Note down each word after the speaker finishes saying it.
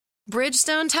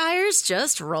Bridgestone tires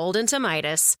just rolled into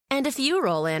Midas. And if you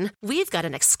roll in, we've got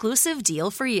an exclusive deal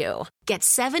for you. Get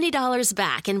 $70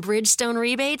 back in Bridgestone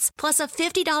rebates plus a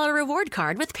 $50 reward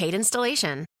card with paid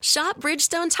installation. Shop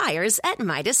Bridgestone tires at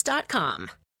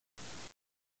Midas.com.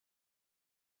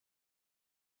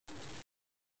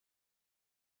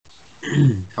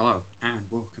 Hello, and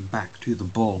welcome back to the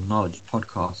Ball Knowledge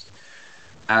Podcast.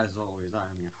 As always,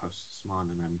 I am your host,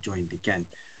 Usman, and I'm joined again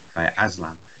by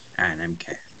Aslam and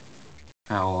MK.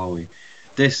 How are we?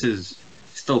 This is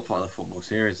still part of the football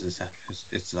series.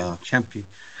 It's a champion.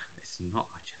 It's not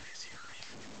a Champions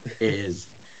League. It is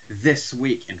this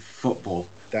week in football.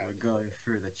 We're going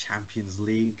through the Champions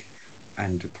League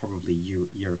and probably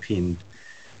European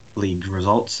League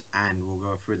results, and we'll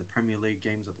go through the Premier League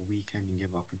games of the weekend and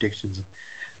give our predictions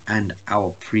and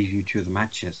our preview to the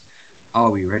matches.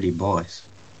 Are we ready, boys?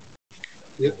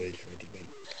 Yep.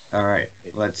 Alright,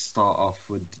 let's start off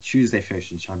with the Tuesday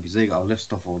fixture in Champions League. I'll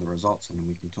list off all the results and then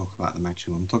we can talk about the match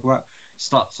we want to talk about.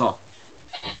 Starts off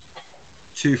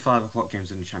 2 5 o'clock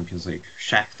games in the Champions League.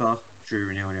 Shakhtar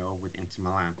drew 0-0 with Inter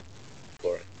Milan.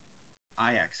 Boring.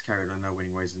 Ajax carried on their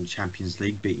winning ways in the Champions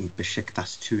League, beating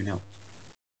Besiktas 2-0.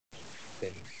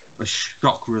 A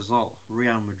shock result,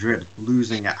 Real Madrid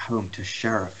losing at home to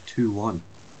Sheriff 2-1.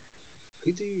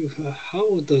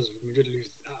 How does Madrid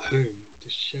lose at home to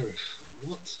Sheriff?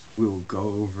 What? We'll go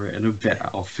over it in a bit.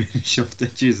 I'll finish off the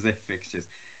Tuesday fixtures.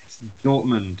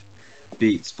 Dortmund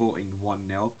beat Sporting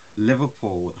 1-0.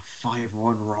 Liverpool with a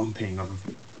 5-1 romping of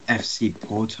FC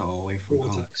Porto away from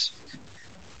home.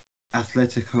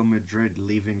 Atletico Madrid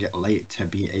leaving it late to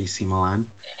beat AC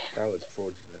Milan. That was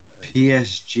fraudulent.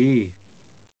 PSG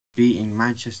beating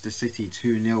Manchester City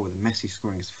 2-0 with Messi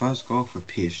scoring his first goal for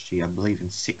PSG, I believe,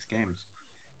 in 6 games.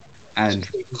 And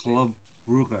Club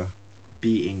Brugge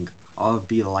beating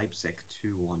RB Leipzig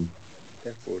 2-1.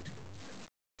 That's fraudulent.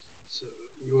 So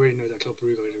we already know that Club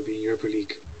Brugge will be in Europa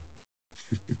League.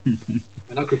 And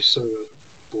that group's so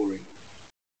boring.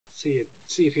 See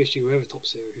PSG, whoever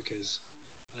tops it, who cares?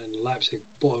 And Leipzig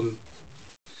bottom.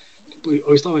 Are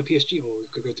we starting with PSG or we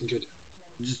could go to Madrid?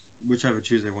 Just whichever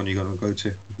Tuesday one you're going to go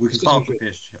to. We can start with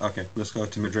PSG. Okay, let's go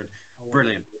to Madrid.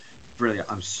 Brilliant.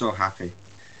 I'm so happy.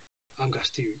 I'm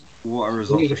gassed too. What a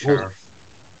result for Sheriff.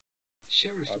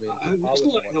 Sheriff, I mean,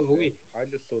 I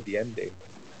just saw the ending.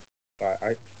 Like,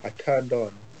 I turned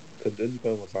on because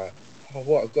Lisbon was like, oh,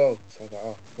 what a goal. So I was like,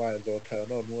 oh, might as well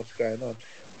turn on. What's going on?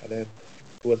 And then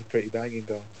it was a pretty banging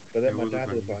goal. But then my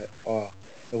dad was like, oh,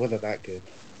 it wasn't that good.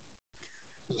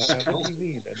 Like, what do you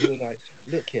mean? And he was like,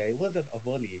 look here, it wasn't a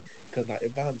volley because like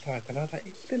it bounced back. And I was like,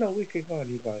 it's still a wicked goal.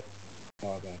 And he's like,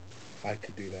 oh man, I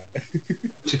could do that.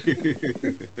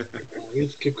 You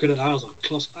have to give credit. I was like,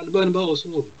 class at the Bernabeu as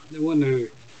well. They won no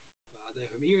at their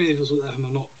home, even if it was at home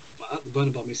or not. But at the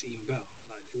Bernabeu makes it even better.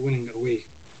 Like they're winning away.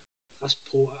 That's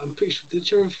poor. I'm pretty sure did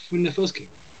Sheriff win their first game?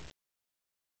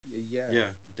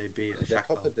 Yeah, they beat. They're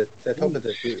top of the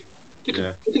group.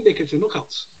 I think they get to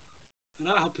knockouts, and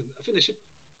that happened. I think they should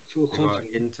feel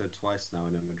confident. Into twice now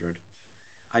in Madrid.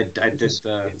 I did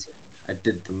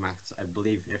the maths. I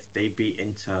believe if they beat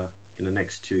Inter in the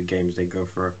next 2 games,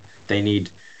 they need,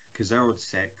 because they're on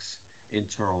 6,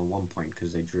 Inter on 1 point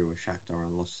because they drew with Shakhtar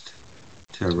and lost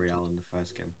to Real in the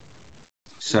first game.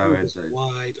 So it's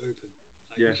wide open.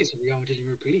 We could see Real Madrid in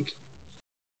Europa League,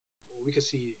 or we could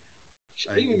see.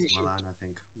 Milan, I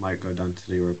think, might go down to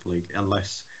the Europa League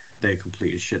unless they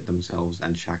completely shit themselves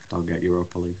and Shakhtar get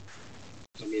Europa League.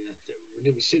 I mean,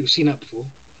 we've seen that before.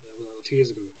 That was like 2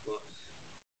 years ago, but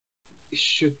it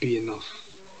should be enough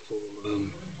for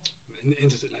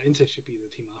Inter should be the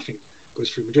team I think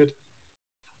goes through Madrid.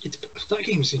 That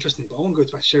game is interesting, but I want to go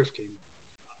to that Sheriff game.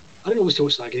 I didn't always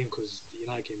watch that game because the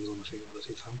United game was on, I think, at the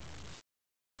same time.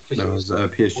 That was a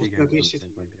PSG game.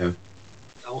 PSG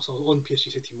I was on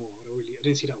PSG City more. I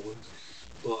didn't see that one,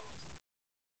 but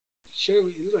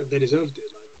Sheriff, it looked like they deserved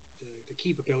it. Like the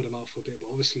keeper bailed them out for a bit, but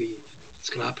obviously it's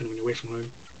gonna happen when you're away from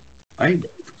home. I have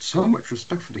so much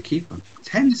respect for the keeper.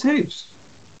 10 saves.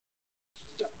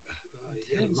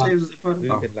 10 saves.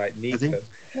 Like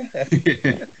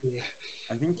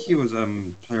I think he was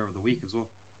player of the week as well,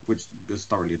 which is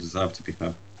thoroughly deserved, to be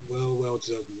fair. Well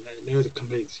deserved. No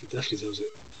complaints. He definitely deserves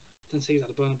it. 10 saves at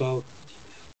the Bernabeu.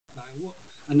 What?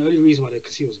 And the only reason why they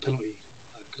conceded was a penalty.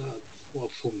 What a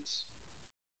performance.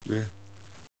 Yeah.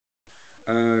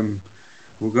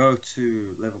 We'll go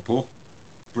to Liverpool.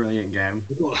 Brilliant game.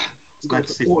 It's nice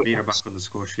to see Fabinho back on the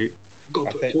score sheet.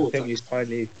 I think he's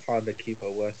finally found a keeper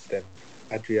worse than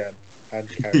Adrian and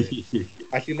Karius.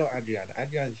 Actually, not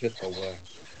Adrian's just a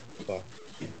worse, but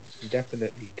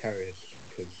definitely Karius.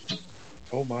 Because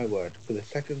Oh my word! For the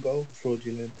second goal,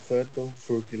 fraudulent. Third goal,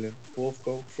 fraudulent. Fourth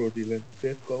goal, fraudulent.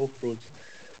 Fifth goal, fraudulent.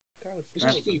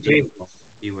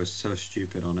 He was so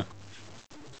stupid on it.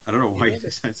 I don't know why he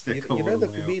decided to come all the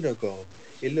way Firmino goal.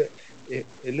 It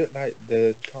looked like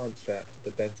the chance that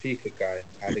the Benfica guy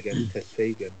had against Ter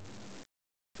Stegen.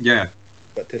 Yeah.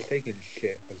 But Ter Stegen's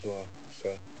shit as well.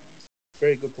 So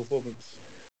very good performance.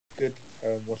 Good.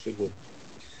 What's it called?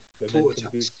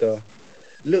 Momentum booster.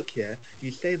 Look, yeah, you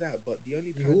say that, but the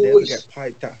only time they ever get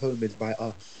piped at home is by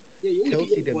us. Yeah,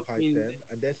 Chelsea didn't pipe them,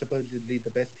 and they're supposedly the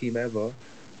best team ever.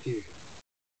 Yeah.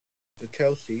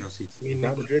 Chelsea.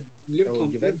 Real Madrid,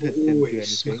 Juventus didn't do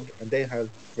anything, and they have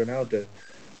Ronaldo.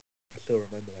 I still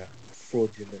remember that.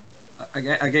 Fraudulent.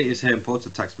 I get you saying Porto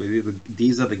tax, but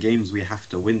these are the games we have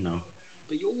to win now.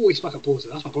 But you always smack at Porto,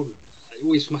 that's my problem. You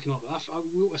always smacking up. As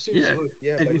soon as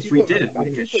yeah, but if we did,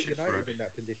 if you put United in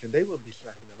that position, they wouldn't be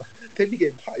smacking them. They'd be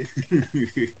getting piped.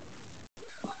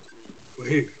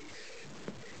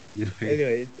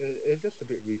 Anyway, it's just a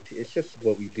bit routine. It's just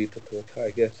what we do to Porto,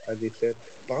 I guess, as you said.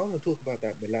 But I want to talk about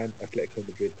that Milan Atletico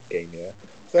Madrid game, yeah?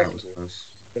 First of all,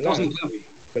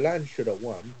 Milan should have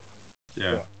won.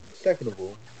 Yeah. But second of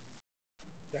all,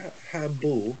 that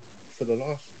handball for the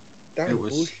last... That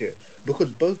was bullshit.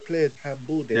 Because both players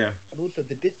handballed it. Yeah. And also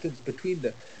the distance between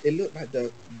them. It looked like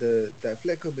the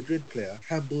Atletico Madrid player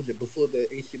handballed it before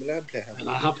the AC Milan player handballed it. And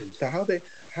that happened. So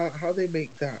how they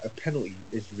make that a penalty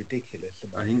is ridiculous.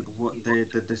 I think what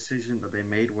the decision that they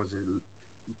made was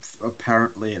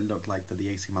apparently it looked like that the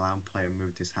AC Milan player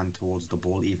moved his hand towards the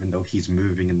ball even though he's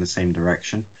moving in the same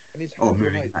direction. And his hands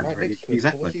moving in that direction.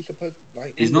 Exactly. Was he supposed,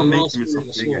 he's not making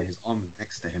himself bigger, his arm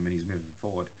next to him and he's moving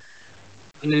forward.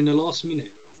 And then in the last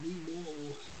minute,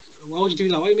 why would you do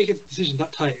that? Why would you make a decision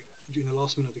that tight during the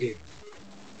last minute of the game?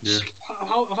 Yeah.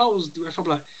 How was the ref? I'm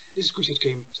like, this is a crucial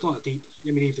game. It's not that deep.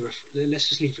 Let me leave the ref. Let's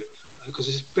just leave it because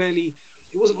it's barely.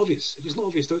 It wasn't obvious. If it's not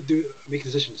obvious, don't do it. Make a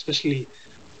decision, especially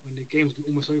when the game's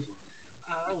almost over.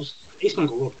 That was Ace Man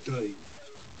got robbed dirty.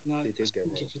 Now they did get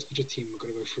robbed. The team are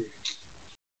going to go through.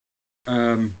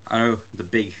 I know the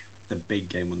big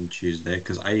game on Tuesday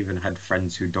because I even had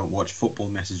friends who don't watch football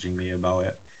messaging me about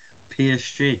it.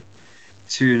 PSG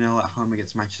 2-0 at home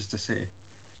against Manchester City.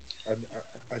 And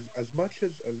as much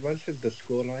as the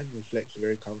scoreline reflects a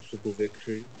very comfortable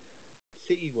victory,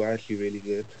 City were actually really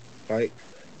good. Like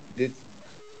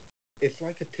it's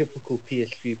like a typical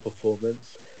PSG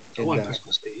performance.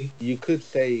 You could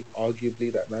say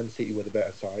arguably that Man City were the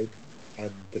better side,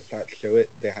 and the stats show it.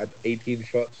 They had 18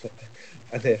 shots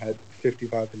and they had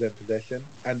 55% possession,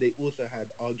 and they also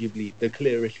had arguably the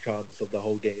clearest chance of the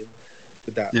whole game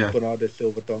with that Bernardo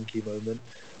Silva donkey moment.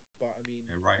 But I mean,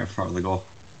 right in front of the goal.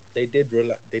 They did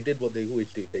what they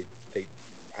always do. They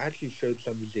actually showed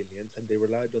some resilience, and they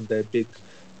relied on their big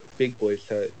boys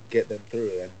to get them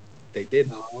through, and they did.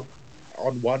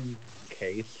 On one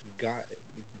case,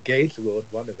 Gay scored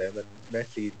one of them, and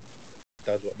Messi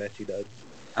does what Messi does.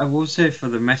 I will say for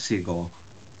the Messi goal,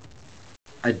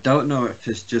 I don't know if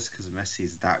it's just because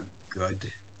Messi's that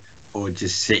good or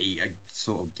just City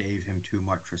sort of gave him too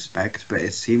much respect, but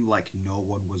it seemed like no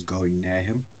one was going near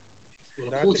him.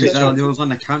 Well, there was on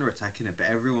the counter-attack in it, but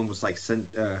everyone was like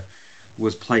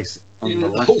was placed on the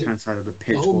left-hand side of the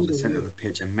pitch or the centre of the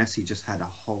pitch, and Messi just had a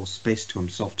whole space to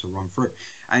himself to run through.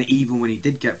 And even when he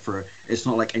did get through, it's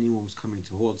not like anyone was coming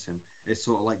towards him. It's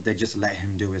sort of like they just let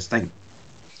him do his thing.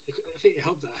 I think it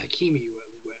helped that Hakimi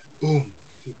went boom.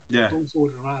 Going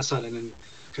forward on the right side, and then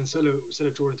Cancelo, instead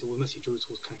of drawing towards Messi, drew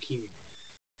towards Hakimi.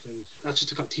 And that just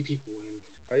took out two people. And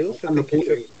I also think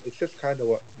it's just kind of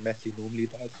what Messi normally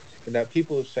does. And that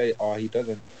people say, he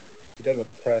doesn't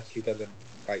press, he doesn't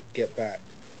like get back.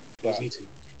 But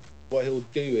what he'll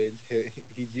do is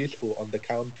he's useful on the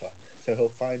counter. So he'll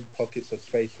find pockets of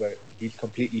space where he's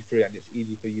completely free, and it's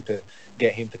easy for you to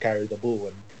get him to carry the ball.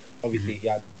 And obviously he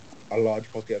had a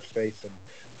large pocket of space,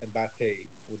 and Mbappe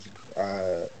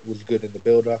was good in the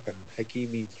build-up, and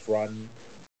Hakimi's run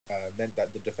meant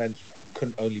that the defense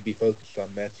couldn't only be focused on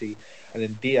Messi. And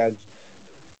then Diaz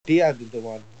is the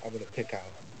one I'm going to pick out.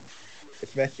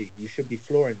 It's Messi. You should be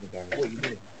flooring the guy. What are you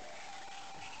doing?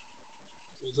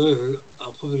 Although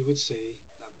I probably would say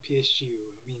that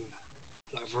PSG,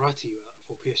 Verratti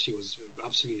for PSG was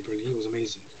absolutely brilliant. He was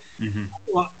amazing. Mm-hmm.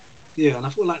 And I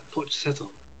thought like Poch set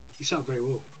up. He set up very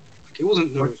well. Like, it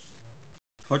wasn't no.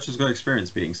 Poch has got experience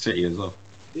beating City as well.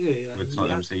 Yeah. With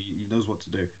Tottenham, so he knows what to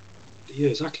do. Yeah,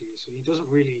 exactly. So he doesn't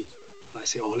really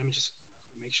say, let me just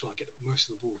make sure I get most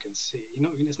of the ball against City.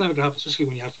 It's never going to happen, especially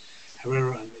when you have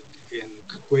Herrera and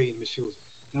Way in midfield.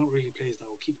 They don't really players that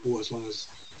will keep the ball as long as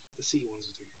the City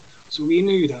ones do. So we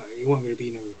knew that it wasn't going to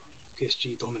be no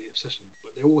PSG dominated possession,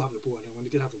 but they all have the ball, and then when they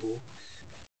did have the ball,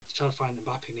 they tried to find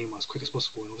Mbappe and Neymar as quick as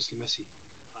possible, and obviously Messi.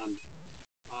 And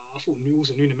I thought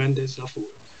also Nuno Mendes, I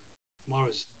thought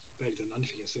Mahrez barely done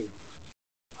anything against him.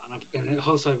 And on the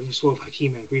other side, we saw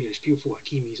Hakimi and Grealish. People thought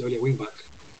Hakimi is only a wing back.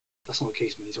 That's not the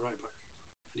case, man. He's a right back,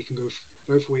 and he can go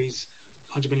both ways.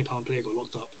 £100 million player got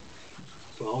locked up.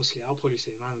 But obviously, I'll probably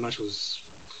say man of the match was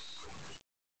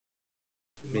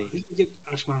me.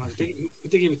 Actually, man, they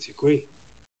gave it to Gray.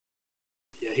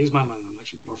 Yeah, he was my man of the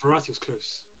match. But Verratti was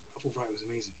close. I thought Verratti was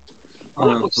amazing.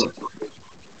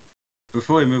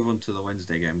 Before we move on to the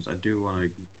Wednesday games, I do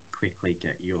want to quickly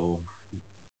get your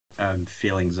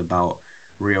feelings about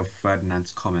Rio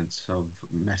Ferdinand's comments of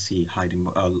Messi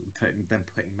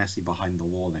putting Messi behind the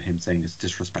wall and him saying it's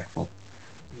disrespectful.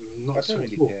 Not I don't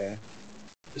really care.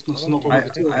 It's not.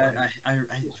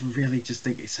 I really just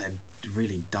think it's a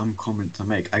really dumb comment to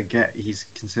make. I get he's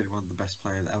considered one of the best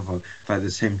players ever, but at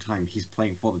the same time, he's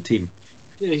playing for the team.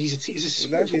 Yeah, he's a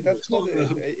Exactly, that's not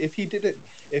if he did it,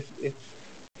 if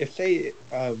say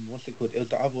what's it called? It was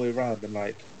the other way around, and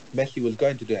like Messi was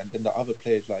going to do it, and then the other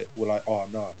players were like, oh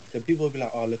no. So people will be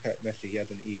like, oh look at Messi, he has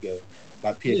an ego.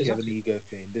 Like PSG have an ego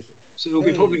thing. So it'll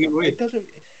be probably away. It doesn't.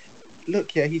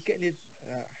 Look, yeah, he's getting his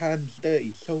hands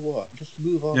dirty. So what? Just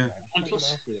move on, man. And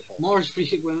plus, Mahrez's free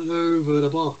kick went over the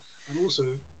bar, and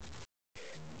also,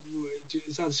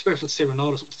 is that disrespectful to say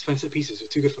Ronaldo's defensive set pieces are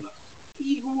too good for that?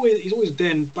 He's always there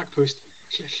in back post,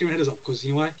 clearing headers up because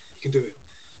you know why? He can do it.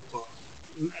 But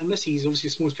unless he's obviously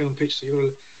the smallest player on the pitch, so you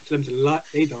got to tell him to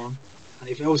lay down. And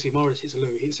if obviously Mahrez hits a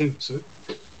low, he hits him. So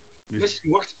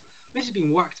Messi's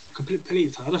been whacked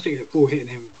completely. I don't think a ball hitting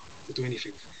him will do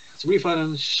anything. So really find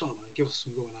out, shut up, man. Give us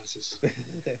some goal analysis.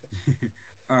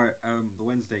 Alright, the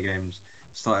Wednesday games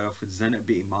started off with Zenit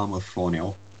beating Malmo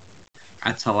 4-0.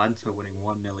 Atalanta winning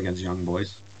 1-0 against Young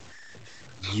Boys.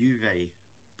 Juve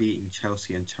beating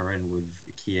Chelsea and Turin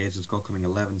with Chiesa's goal coming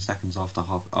 11 seconds after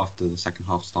the second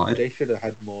half started. They should have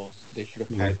had more. They should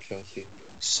have had Chelsea.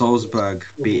 Salzburg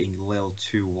beating Lille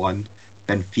 2-1.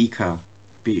 Benfica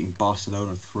beating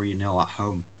Barcelona 3-0 at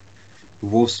home.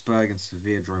 Wolfsburg and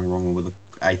Sevilla drawing Roma with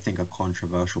I think a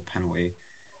controversial penalty.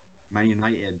 Man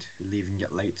United leaving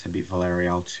it late to beat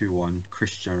Villarreal 2-1,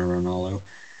 Cristiano Ronaldo,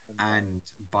 and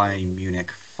Bayern Munich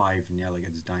 5-0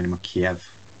 against Dynamo Kiev.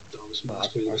 I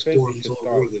think we should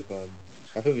start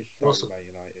with Man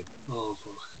United. Oh,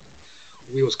 fuck.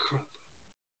 We was crap.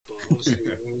 But obviously,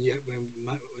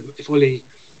 if only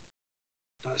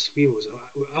that's we was.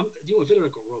 You know, Villa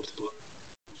got robbed, but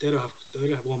they don't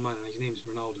have one man, and his name's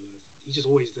Ronaldo. He's just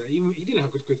always there. Even he didn't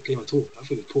have a good game at all. I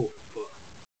think it was poor. But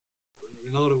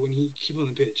Ronaldo, when he keep on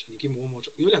the pitch and you give him one more,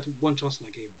 he only had one chance in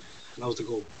that game, and that was the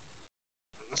goal.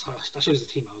 And that shows the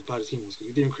team how bad the team was because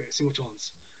we didn't create a single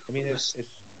chance. I mean, it's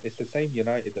the same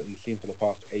United that we've seen for the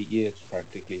past 8 years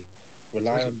practically.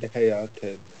 Rely on De Gea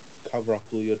to cover up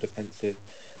all your defensive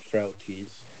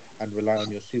frailties, and rely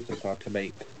on your superstar to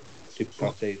make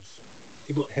superstar saves.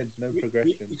 Hence, no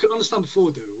progression. You could understand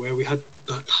before though, where we had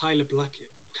that Tyler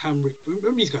Blackett, Camric.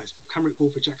 Remember these guys? Camric,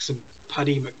 Walford, Jackson,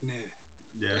 Paddy McNair.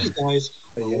 Yeah. These guys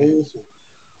were awful.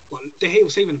 But De Gea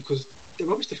was saving them because they're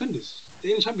rubbish defenders.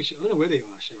 They're in the Championship. I don't know where they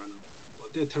are actually right now,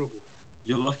 but they're terrible.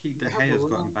 You're lucky De Gea's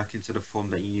gotten back into the form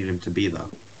that you need him to be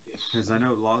though. Because I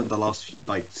know the last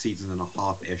season and a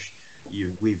half ish,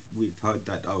 we've heard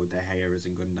that De Gea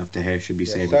isn't good enough. De Gea should be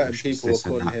saving. Certain people are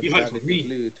calling him David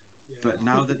Glued. But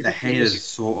now that De Gea is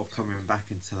sort of coming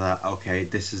back into that, okay,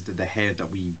 this is the De Gea that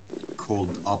we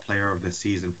called our player of the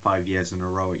season 5 years in a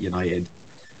row at United.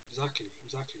 Exactly.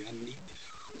 And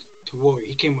to worry,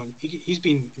 he came on. He's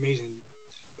been amazing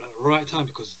at the right time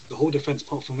because the whole defense,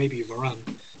 apart from maybe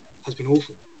Varane, has been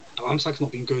awful. Ramsak's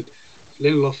not been good.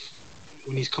 Lindelof,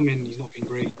 when he's come in, he's not been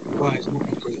great. White's not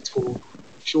been great at all.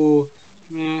 Shaw,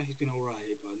 he's been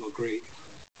alright, but not great.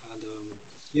 And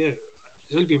there's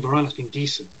only been Varane that's been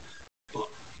decent. But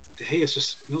De Gea's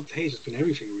just been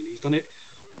everything really. He's done it.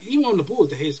 Even on the board,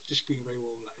 De Gea's just been very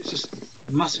well. It's just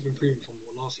a massive improvement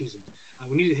from last season. And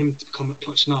we needed him to become a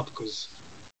clutch now because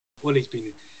Ole's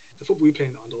been the football we play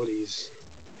under Ole is.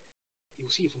 You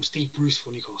will see it from Steve Bruce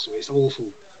for Newcastle. It's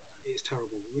awful. It's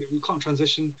terrible. We can't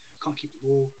transition. Can't keep the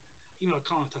ball. Even our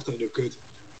counter attacks don't look good.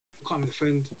 We can't even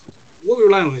defend. What we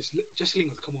rely on is Jesse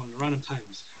Lingard to come on at random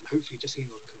times, and hopefully Jesse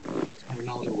Lingard and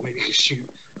Ronaldo or maybe can shoot.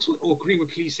 Or Greenwood,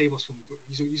 please save us from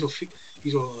use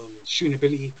your shooting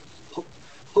ability.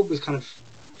 Pogba's kind of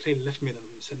playing left mid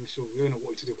and centre midfield. We don't know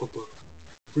what to do with Pogba.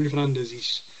 Bruno Fernandes,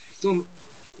 he's done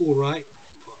all right,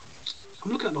 but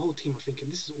I'm looking at the whole team. I'm thinking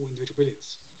this is all individual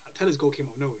brilliance. Teller's goal came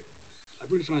out of nowhere.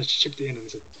 Bruno Fernandes chipped it in and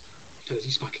said, "Tellers,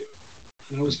 you smack it."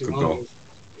 And obviously, it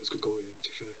was a good goal, to be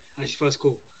fair. And it's his first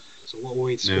goal. So what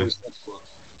way to score is that? But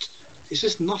it's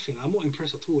just nothing. I'm not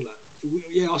impressed at all. Like,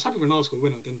 I was happy Ronaldo scored the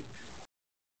winner. Then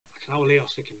like an hour later, I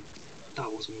was thinking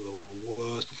that was one of the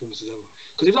worst performances ever.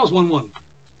 Because if that was 1-1,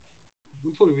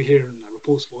 we'd probably be hearing like,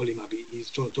 reports for Oli might be his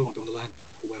job might be on the line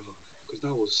or whatever. Because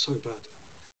that was so bad.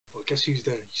 But guess who's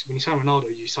there? When you sign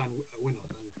Ronaldo, you sign a winner,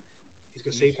 and he's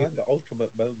gonna save you. The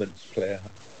ultimate moments player.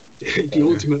 The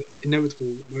ultimate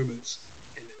inevitable moments,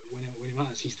 when it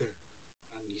matters, he's there,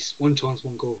 and he's one chance,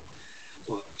 one goal.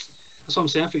 But that's what I'm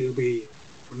saying. I think it'll be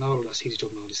Ronaldo that sees his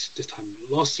job now. This time,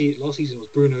 last season was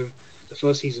Bruno. The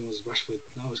first season was Rashford.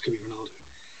 Now it's gonna be Ronaldo,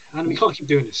 and we can't keep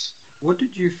doing this. What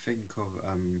did you think of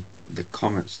the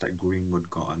comments that Greenwood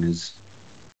got on his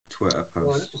Twitter post?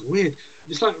 Well, that was weird.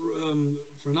 It's like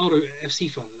Ronaldo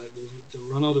FC fan, like the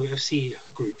Ronaldo FC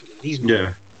group. Like, these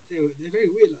men, they're very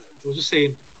weird. Like, they were just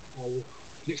saying, "Oh,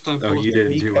 next time." Oh, you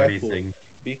didn't do anything.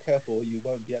 Be careful, you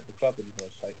won't be at the club anymore.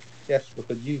 It's like, yes,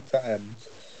 because you fans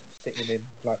sitting in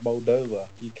like Moldova,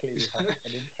 you clearly have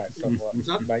an impact on what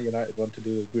Man United want to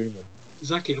do with Greenwood.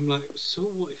 Exactly. I'm like, so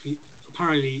what if he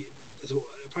apparently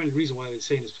the reason why they're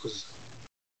saying this because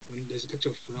when there's a picture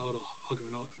of Ronaldo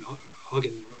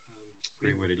hugging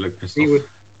Greenwood, he looked pissed off.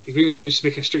 Greenwood just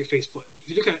making a straight face. But if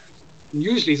you look at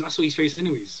usually that's what his face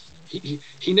anyways. He's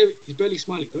barely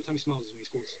smiling. The only time he smiles is when he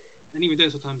scores. And even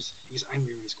then sometimes he's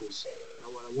angry when he scores.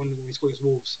 When he scored against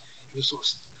Wolves, he was sort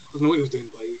of, I don't know what he was doing,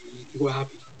 but he got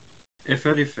happy. If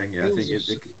anything, I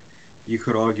think you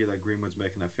could argue that Greenwood's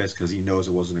making that face because he knows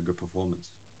it wasn't a good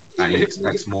performance, and he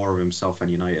expects more of himself and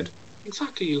United.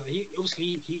 Exactly. Like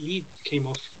he came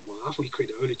off. Well, I thought he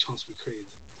created the early chance we created,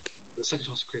 the second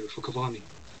chance we created for Cavani.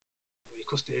 He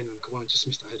crossed it in and Cavani just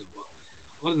missed the header. But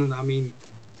other than that, I mean,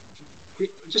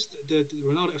 just the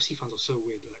Ronaldo FC fans are so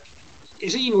weird. Like,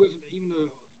 is it even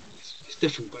though it's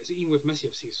different, but is it even with Messi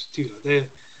FC too? Like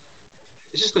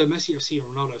it's just the Messi FC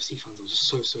and Ronaldo FC fans are just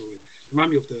so weird.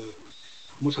 Remind me of the,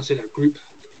 I'm not trying to say that group.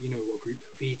 You know what group?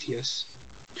 BTS.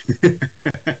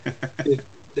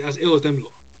 They're as ill as them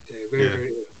lot. They're very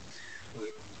ill.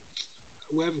 Like,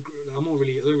 whatever. I don't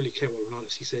really care what Ronaldo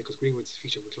FC say because Greenwood's the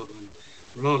future of the club, and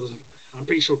Ronaldo doesn't. I'm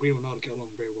pretty sure Greenwood and Ronaldo get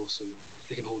along very well, so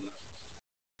they can hold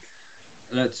that.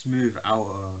 Let's move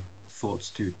our thoughts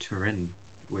to Turin,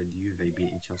 with Juve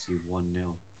beating Chelsea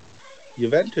 1-0.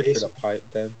 Juventus should have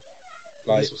piped them.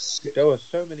 Like, there were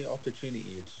so many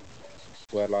opportunities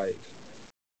where, like,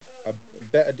 a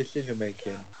better decision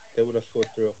making, they would have scored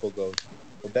 3 or 4 goals,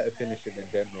 or better finishing in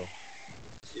general.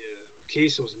 Yeah,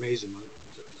 Case was amazing, man.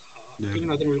 Even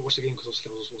though I didn't really watch the game because I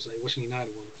was like, watching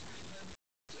United one.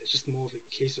 It's just more of a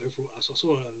Case overall. I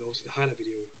saw obviously the highlight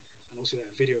video, and also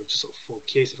that video just sort of for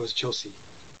Case versus Chelsea.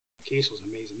 Case was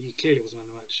amazing. He clearly was man of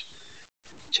the match.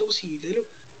 Chelsea, they look,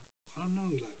 I don't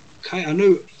know, like I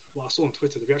know what I saw on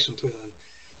Twitter, the reaction on Twitter, and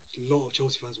a lot of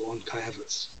Chelsea fans were on Kai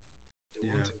Havertz.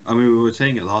 I mean, we were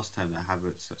saying it last time that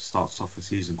Havertz starts off the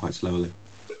season quite slowly.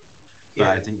 But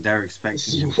I think they're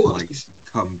expecting him to like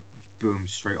come boom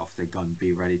straight off the gun,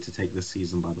 be ready to take the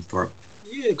season by the throat.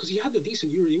 Yeah, because he had a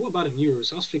decent Euro. He wasn't bad in Euros.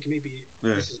 So I was thinking maybe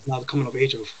this is now the coming of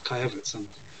age of Kai Havertz, and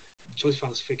Chelsea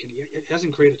fans are thinking he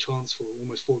hasn't created a chance for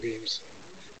almost 4 games.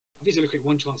 I think he's only created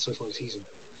 1 chance so far this season.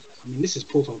 I mean, this is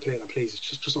profile player that plays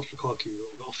just off Lukaku,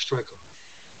 off striker.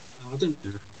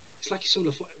 It's like he's so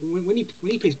when he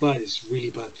plays bad, it's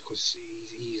really bad because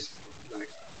he's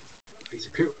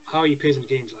how he appears in the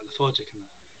games like lethargic and that.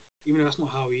 Even though that's not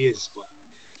how he is, but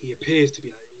he appears to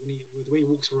be like with the way he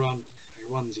walks around and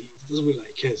runs, he doesn't really like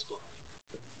he cares. But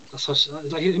that's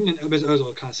like him and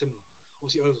Ozil are kind of similar.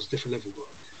 Obviously, Ozil's a different level, but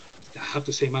they have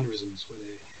the same mannerisms where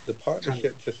the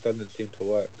partnership just doesn't seem to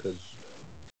work because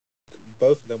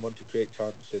both of them want to create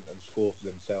chances and score for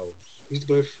themselves. He's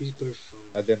both.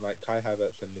 And then like Kai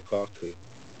Havertz and Lukaku.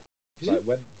 Like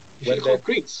when they're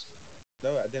great.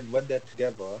 No, and then when they're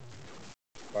together,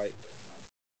 like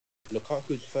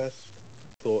Lukaku's first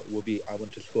thought will be, "I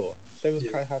want to score." Same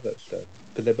with Kai Havertz though,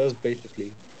 because they're both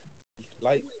basically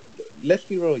like. Let's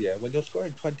be real, yeah. When you're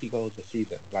scoring 20 goals a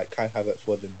season, like Kai Havertz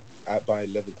wasn't at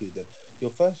Bayern Leverkusen, your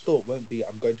first thought won't be,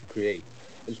 "I'm going to create,"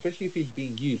 especially if he's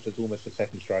being used as almost a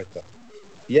second striker.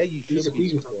 Yeah, you should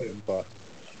be scoring, but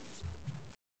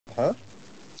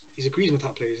he's a Griezmann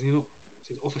type player, isn't he not?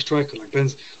 So he's off a striker like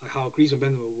how Griezmann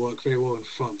Benzema will work very well in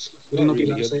France.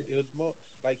 It was more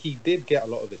like he did get a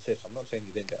lot of assists. I'm not saying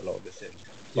he didn't get a lot of assists,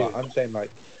 but I'm saying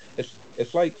like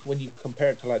it's like when you compare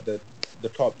it to like the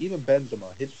top, even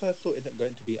Benzema, his first thought isn't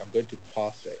going to be, "I'm going to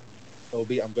pass it," it'll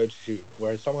be, "I'm going to shoot."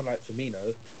 Whereas someone like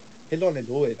Firmino, his one is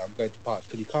always, "I'm going to pass,"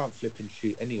 because you can't flip and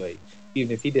shoot anyway,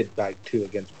 even if he did bag 2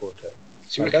 against Porto.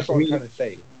 So that's what I'm trying to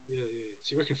say. Yeah.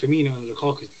 So you reckon Firmino and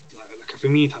Lukaku, like a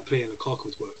Firmino type player and Lukaku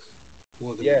would work?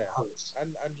 more than Yeah, Havertz.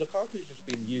 and Lukaku's just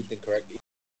been used incorrectly.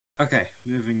 Okay,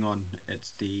 moving on.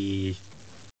 It's the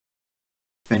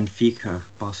Benfica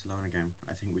Barcelona game.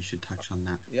 I think we should touch on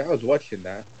that. Yeah, I was watching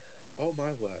that. Oh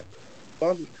my word.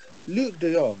 Luke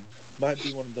de Jong might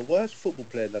be one of the worst football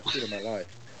players I've seen in my life.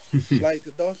 Like,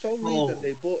 the sole reason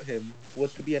they bought him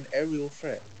was to be an aerial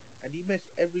threat. And he missed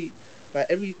every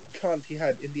chance he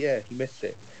had in the air, he missed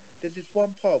it. There's this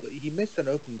one part where he missed an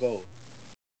open goal.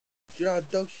 Do you know how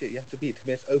dog shit you have to be to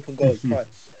miss open goals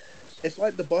twice? It's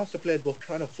like the Barca players were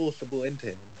trying to force the ball into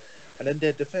him, and then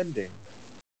they're defending.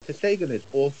 Ter Stegen is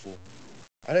awful.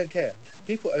 I don't care.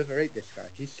 People overrate this guy.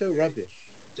 He's so rubbish.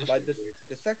 Like,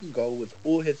 the second goal was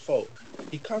all his fault.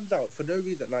 He comes out for no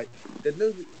reason. Like,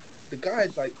 the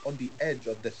guy's like on the edge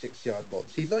of the 6-yard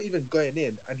box. He's not even going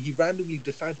in, and he randomly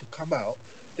decides to come out.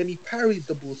 Then he parries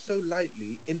the ball so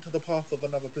lightly into the path of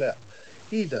another player.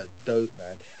 He's a dope,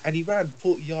 man. And he ran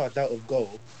 40 yards out of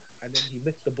goal, and then he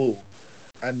missed the ball.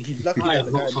 And he's lucky that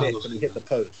the guy missed and he hit the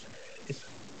post.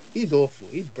 He's awful.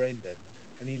 He's brain dead.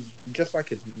 And he's just like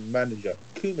his manager.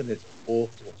 Koeman is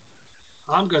awful.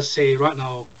 I'm going to say right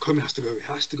now, Koeman has to go. He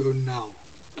has to go now.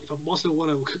 If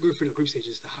Barcelona want to go through the group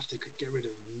stages, they have to get rid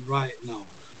of him right now.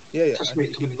 Yeah.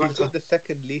 He's got the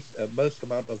second least, most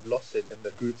amount of losses in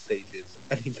the group stages,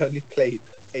 and he's only played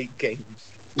 8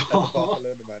 games as a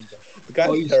Barcelona manager. The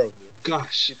guy's terrible.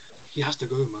 Gosh, he has to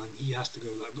go, man. He has to go.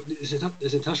 Like, there's an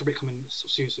international break coming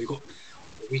soon, so you got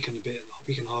a week and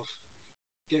a half.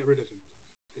 Get rid of him.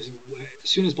 As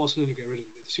soon as Barcelona get rid of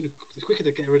him, the quicker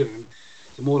they get rid of him,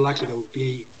 the more likely they'll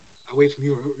be away from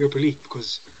Europa League.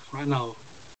 Because right now,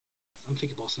 I'm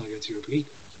thinking Barcelona going to Europa League.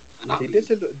 And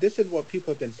see, this is what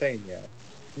people have been saying. Yeah,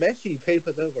 Messi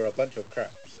papers over a bunch of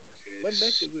craps. Yes. When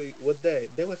Messi was there,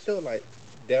 they were still like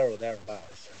there or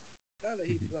thereabouts. Now that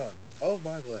he's gone, oh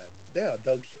my word, they are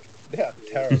dog shit. They are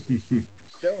terrible.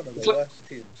 They're one of the worst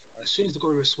teams. As soon as they got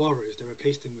rid of Suarez, they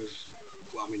replaced him with,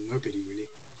 well, I mean, nobody really.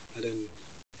 And then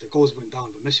the goals went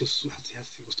down, but Messi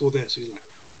was still there, so he's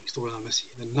still around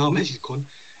Messi. And then now Messi's gone.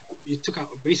 You took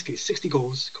out basically 60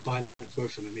 goals combined with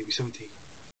both of them, maybe 70,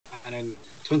 and then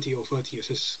 20 or 30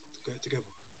 assists together.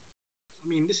 I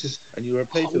mean, this is. And you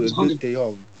replace it with Luke de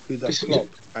Jong, who's a flop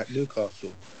at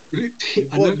Newcastle.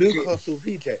 Newcastle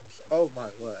rejects. Oh my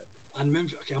word. And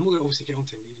Memphis. Okay, I'm not going to obviously get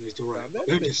onto him, even though he's still right.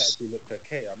 Memphis actually looked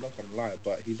okay. I'm not going to lie,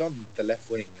 but he's on the left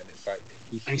wing, and it's like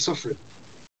he's suffering.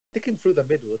 Sticking through the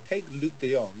middle, take Luke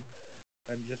de Jong,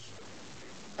 and just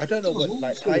I don't know what,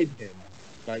 like, hide him.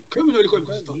 Like, Koeman only got him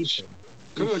because he's Dutch.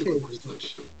 Koeman only got him because he's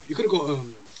Dutch. You could have got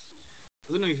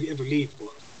I don't know if he ever leave, but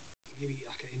maybe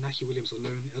like Inaki Williams on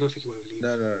loan. I don't think he will ever leave.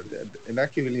 No.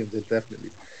 Inaki Williams is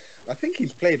definitely. I think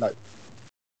he's played like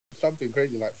something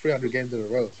crazy, like 300 games in a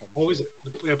row. Oh, is it?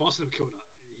 Yeah, Barcelona killed that.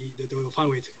 They will find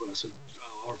a way to kill that. So,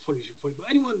 or probably should. But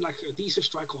anyone like a decent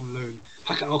striker on loan,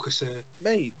 Paco Alcacer.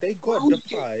 Mate, they got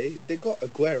Depay, they got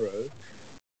Aguero,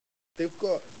 they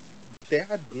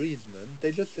had Griezmann.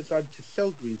 They just decided to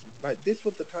sell Griezmann. Like, this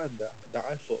was the time that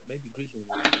I thought maybe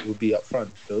Griezmann would be up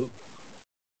front. So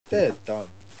they're done.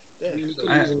 I mean, you could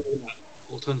use an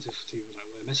alternative to like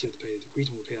where Messi would play.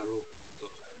 Griezmann would play that role.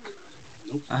 But,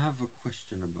 nope. I have a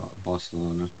question about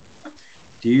Barcelona.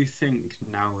 Do you think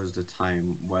now is the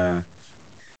time where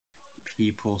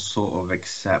people sort of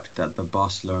accept that the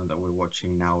Barcelona that we're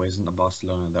watching now isn't the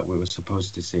Barcelona that we were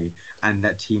supposed to see, and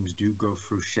that teams do go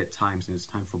through shit times, and it's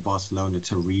time for Barcelona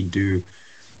to redo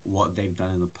what they've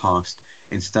done in the past,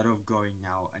 instead of going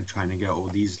out and trying to get all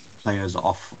these players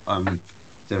off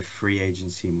the free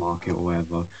agency market or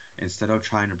whatever, instead of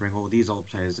trying to bring all these old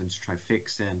players in to try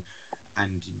fixing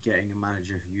and getting a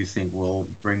manager who you think will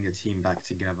bring the team back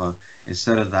together.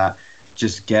 Instead of that,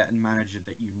 just get a manager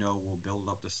that you know will build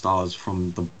up the stars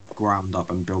from the ground up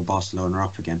and build Barcelona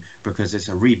up again, because it's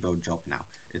a rebuild job now.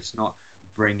 It's not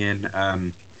bring in.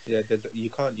 You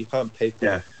can't pay for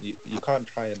it. You can't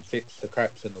try and fix the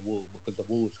cracks in the wall because the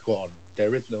wall's gone.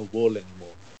 There is no wall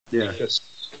anymore. Yeah.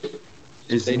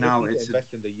 They now need to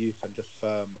invest in the youth and just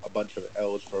firm a bunch of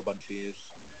L's for a bunch of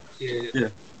years. Yeah.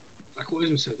 Like what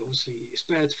Ism said, obviously it's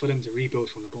better for them to rebuild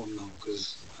from the bottom now,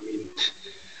 because I mean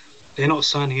they're not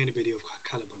signing anybody of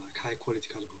caliber, like high quality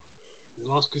caliber. The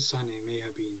last good signing may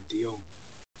have been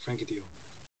Frankie de Jong,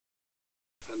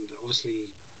 and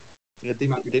obviously they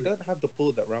don't have the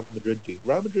pull that Real Madrid do.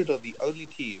 Real Madrid are the only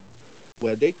team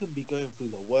where they can be going through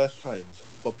the worst times,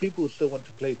 but people still want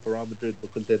to play for Real Madrid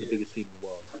because they're the biggest team in the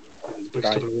world. The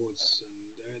biggest awards,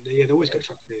 and they always get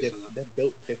track players like that. They're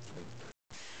built different.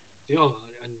 They are,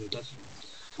 and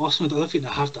Arsenal, I don't think they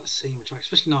have that same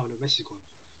attraction, especially now when Messi's gone.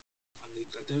 And they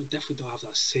definitely don't have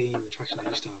that same attraction they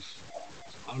used to have.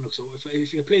 I don't know. So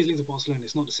if your players linked to Barcelona,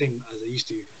 it's not the same as they used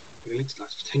to They linked like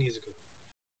 10 years ago.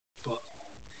 But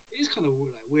it is kind of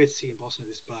like weird seeing Barcelona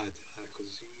this bad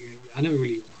because I never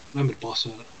really remembered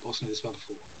Barcelona this bad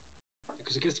before.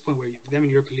 Because it gets to the point where them in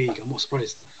Europa League, I'm not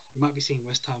surprised. You might be seeing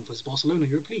West Ham versus Barcelona in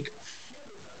Europa League.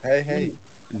 Hey.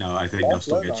 No, I think they'll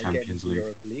still get Barcelona Champions League.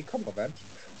 Europa League. Come on, man.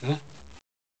 Yeah.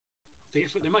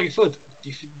 They might get third.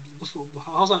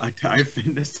 How's that? I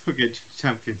think they still get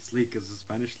Champions League because the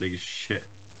Spanish league is shit.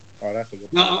 Oh, that's a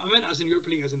good No, point. I meant as in Europa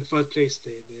League, as in the third place.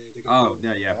 They Oh,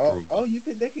 yeah. Oh, you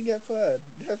think they can get third?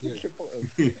 That's Yeah. a shit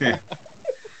bottom. Yeah.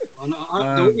 They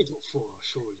won't get top 4,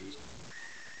 surely.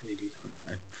 Maybe.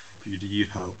 You'd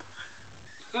hope.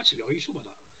 Actually, are you sure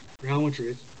about that? Real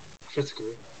Madrid,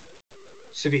 Atletico,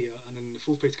 Sevilla, and then the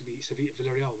fourth place could be Sevilla,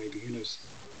 Villarreal, maybe. Who knows?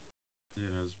 You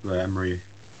know, but Emery,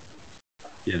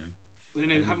 you know. But then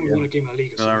they haven't won a game in La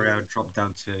Liga. Villarreal drop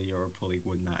down to Europa League,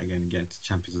 win that again, get into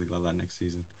Champions League like that next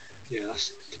season. Yeah,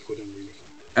 that's typical them,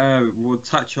 really. We'll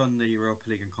touch on the Europa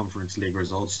League and Conference League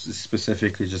results,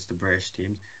 specifically just the British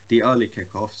teams. The early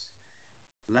kickoffs: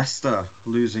 Leicester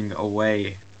losing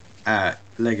away at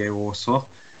Legia Warsaw.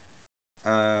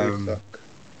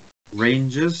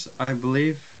 Rangers, I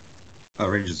believe.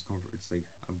 Rangers Conference League.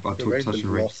 I'm touching Rangers.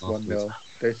 1-0.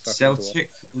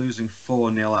 Celtic losing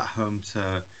 4-0 at home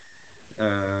to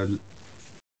Bayer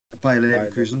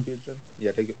Leverkusen.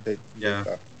 Yeah, they Yeah.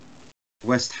 that.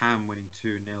 West Ham winning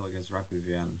 2-0 against Rapid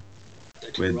Vienna,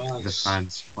 with the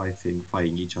fans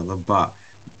fighting each other. But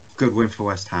good win for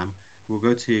West Ham. We'll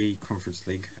go to the Conference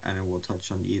League and then we'll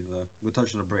touch on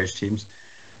the British teams.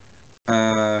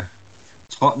 Tottenham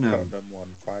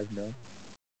won 5-0.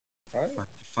 Right?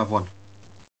 5-1.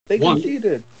 They One.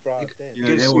 conceded, bro.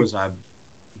 Yeah, there was a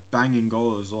banging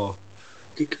goal as well.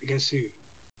 Against who?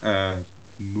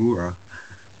 Mura.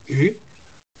 Who?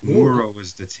 Mura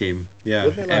was the team. Yeah,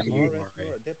 Wasn't it like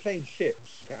Mura They're playing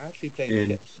ships. They're actually playing in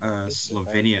ships.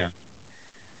 Slovenia.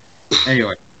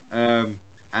 Anyway,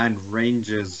 and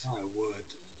Rangers My word.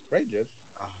 Rangers?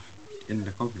 in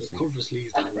the Conference The League. Conference League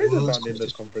is the Rangers worst aren't in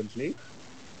the Conference League.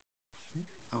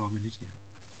 Oh, I'm an idiot.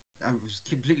 I was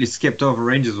completely skipped over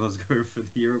Rangers was going for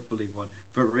the Europa League one,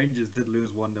 but Rangers did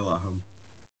lose 1-0 at home.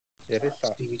 Yeah, this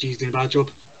sucks. Stevie G's doing a bad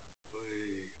job.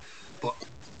 But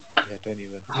Yeah, don't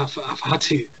even. I've had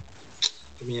to.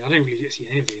 I mean, I don't really see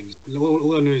any of the games.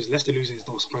 All I know is Leicester losing is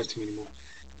not a surprise to me anymore.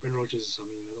 Brendan Rodgers, I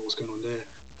mean, I don't know what's going on there.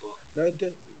 But No,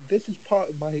 this is part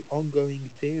of my ongoing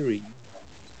theory.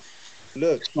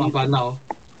 Look, it's not bad now.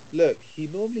 he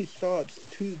normally starts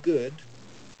too good,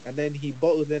 and then he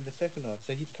bottles in the second half.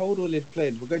 So he's told all his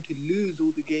players, we're going to lose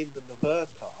all the games in the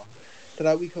first half, so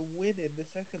that we can win in the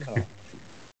second half.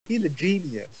 He's a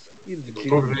genius. The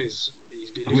problem is,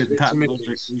 he's been With that too many logic,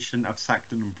 games. we shouldn't have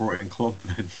sacked him and brought in Klopp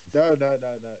then.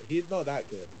 No. He's not that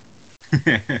good.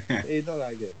 He's not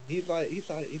that good.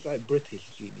 He's like British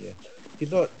genius.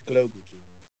 He's not global genius.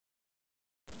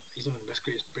 He's not the best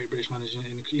greatest British manager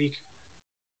in the league.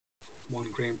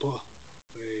 One Graham Potter.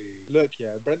 Hey. Look,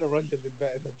 Brendan Rodgers is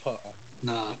better than Potter.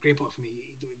 Nah, Graham Potter for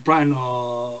me. Brian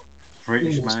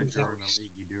British Almost manager in the without-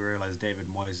 league, you do realise David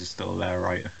Moyes is still there,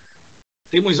 right?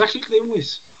 David Moyes, actually David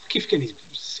Moyes. I keep forgetting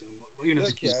his you know,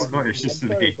 Look, he's Scottish, got- isn't I'm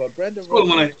sorry, he? but Brendan Well,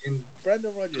 Rodgers, in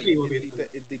Brendan He will Rodgers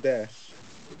be- is the best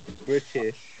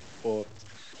British or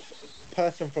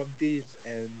person from these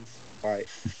ends, like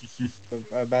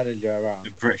a manager The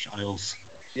around. British Isles.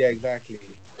 Yeah, exactly.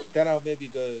 Then I'll maybe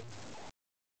go.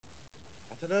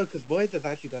 I don't know, because Moyes has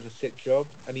actually done a sick job,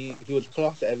 and he was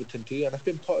class at Everton too. And I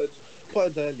think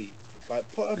Potter's early. Like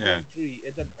Potter being 3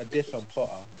 isn't a diss on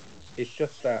Potter. It's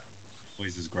just that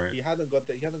Moyes is great. he hasn't got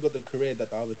the career that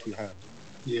the other two have.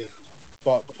 yeah.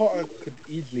 But Potter could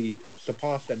easily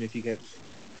surpass them if he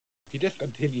just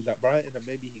continues at Brighton, and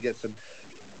maybe he gets some.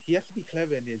 He has to be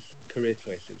clever in his career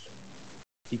choices.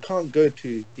 You can't make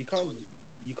too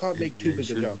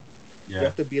big a jump. You Yeah,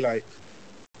 have to be like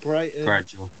Brighton,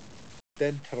 gradual.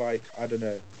 then to like, I don't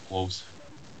know. Wolves.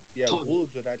 Yeah, Tottenham.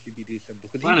 Wolves would actually be decent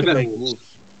because he Find a can better make Wolves.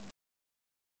 Wolves.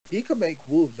 He can make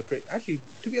Wolves actually.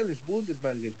 To be honest, Wolves'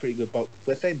 manager is pretty good, but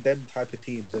we're saying them type of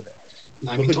teams, isn't it?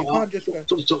 Nah, I mean, Because you can't just go.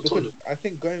 Tottenham. Because I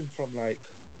think going from like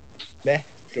meh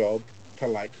job to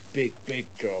like big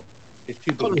job is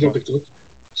too Tottenham big. did a big job.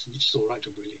 It's just all right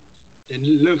job, really.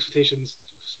 Then low expectations,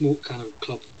 small kind of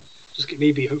club. Just get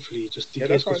maybe, hopefully, just Yeah,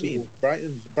 that's what I mean.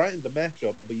 Brighton's a meh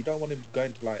job, but you don't want him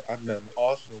going to like, I don't know, an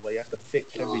Arsenal where you have to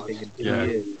fix everything in 2 Yeah.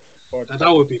 years. Or That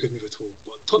would be a good move at all.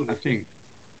 But Tottenham, I think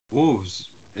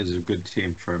Wolves is a good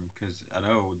team for him because I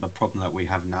know the problem that we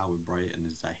have now with Brighton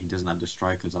is that he doesn't have the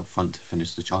strikers up front to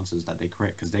finish the chances that they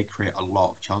create because they create a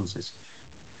lot of chances.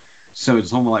 So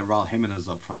it's almost like Raul Jimenez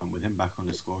up front with him back on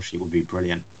the score sheet would be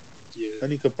brilliant. yeah.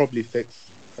 And he could probably fix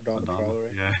Adama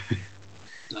Traore. Yeah.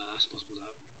 Nah, that's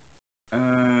possible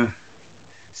that.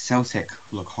 Celtic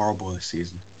look horrible this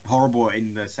season. Horrible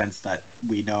in the sense that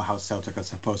we know how Celtic are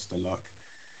supposed to look,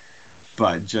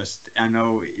 but just I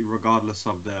know regardless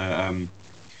of the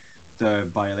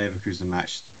Bayer Leverkusen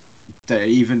match, they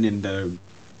even in the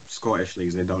Scottish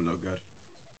leagues they don't look good.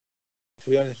 To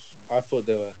be honest, I thought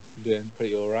they were doing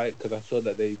pretty alright because I saw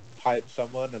that they piped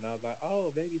someone, and I was like,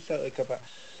 oh, maybe Celtic are back.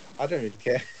 I don't really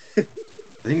care. I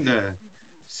think they're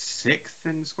 6th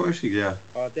in the Scottish league. Yeah.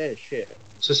 Oh, they're shit.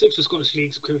 So 6th for Scottish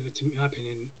leagues equivalent, to my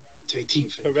opinion, to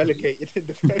 18th. They're relegated in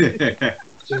the Premier.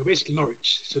 So basically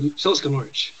Norwich. So Celtic and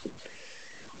Norwich.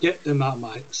 Get them out of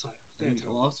my sight.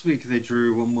 Last week they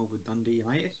drew 1-1 with Dundee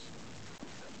United.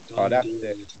 Oh, that's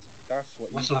it. That's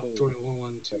what you call drawing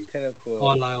 1-1 to pinnacle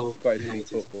Carlisle Scottish United.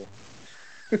 football.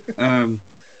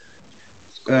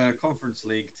 Conference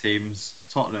League teams,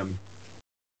 Tottenham.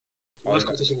 Worst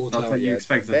competition of all That's time. what you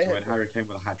expect them to win. Harry Kane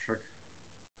with a hat-trick.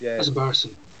 Yeah. That's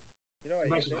embarrassing. You know what?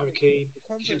 Imagine Harry Kane. The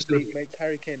Conference League makes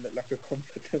Harry Kane look like a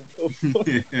competent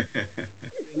footballer.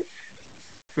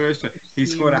 First, he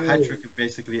scored a hat-trick in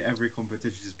basically every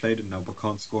competition he's played in now, but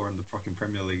can't score in the fucking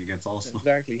Premier League against Arsenal.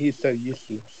 Exactly, he's so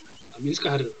useless. I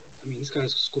mean, this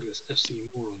guy's scored against FC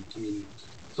moron. I mean,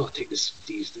 gotta take this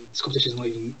competition is not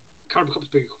even. Carabao Cup is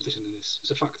a bigger competition than this.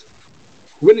 It's a fact.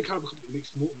 Winning the Carabao Cup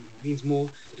means more than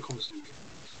the Conference League.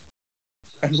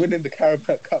 And winning the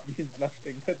Carabao Cup means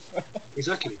nothing.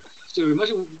 Exactly. So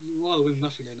imagine you rather win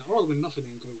nothing than go win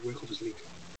Conference League.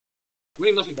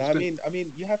 Winning nothing. No, I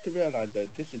mean, you have to realise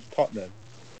that this is Tottenham.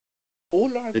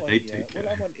 All I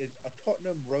want is a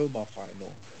Tottenham Roma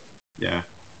final. Yeah.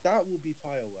 That will be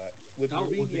fireworks with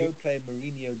Mourinho playing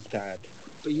Mourinho's dad.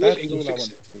 But you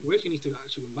need to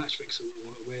actually match fix it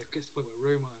where it gets to the point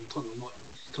where Roma and Tottenham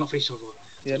cannot face each other.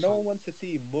 Yeah, no one wants to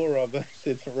see Mura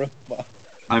versus Roma.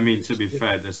 I mean, to be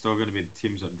fair, there's still going to be the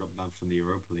teams that drop down from the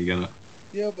Europa League, isn't it?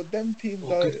 Yeah, but them teams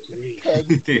are.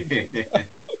 They're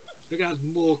going to have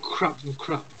more crap than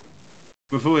crap.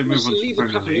 Before we move on to the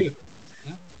Premier League,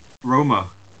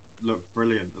 Roma look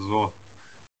brilliant as well.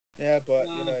 Yeah, but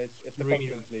it's the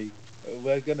Conference League.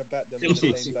 We're going to bat them in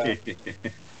the same bat.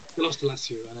 They lost to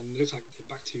Lazio, and then it looks like they're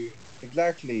back to...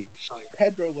 Exactly. Shite.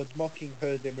 Pedro was mocking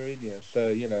Jose Mourinho,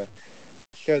 so,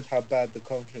 shows how bad the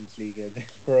Conference League is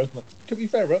for Roma. To be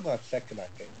fair, Roma are second, I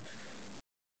think.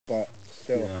 But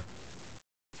still.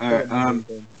 Yeah.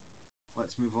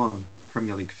 Let's move on.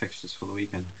 Premier League fixtures for the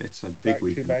weekend. It's a big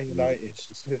weekend. Man United.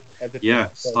 Yeah,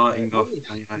 starting off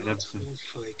Man United Everton.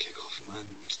 12:30 kickoff, man.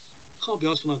 Can't be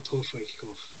asked for another 12:30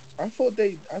 kickoff. I thought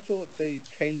they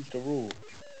changed the rule.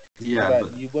 Yeah,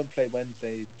 but you wouldn't play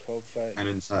Wednesday 12:30 and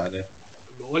then Saturday.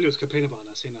 But Oli was complaining about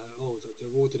that, saying that the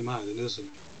rule didn't matter, then it doesn't,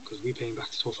 because we're paying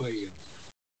back to 12:30 again.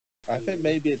 I think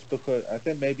maybe it's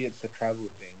a travel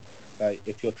thing. Like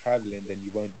if you're traveling, then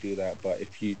you won't do that. But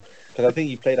because I think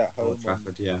you played at home. Old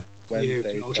Trafford, yeah.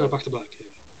 Wednesday, I'll try back to back. Yeah,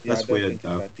 that's weird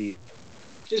though. It's a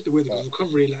bit weird because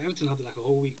recovery, like Everton had like a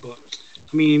whole week, but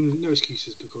I mean, no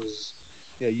excuses because.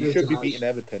 Yeah, you should be beating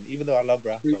Everton, even though I love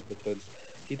Rafa because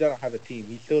he doesn't have a team.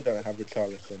 He still doesn't have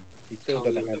Richarlison. He still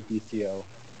doesn't have DCL.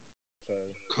 So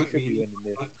he should be winning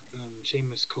this.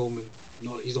 Seamus Coleman,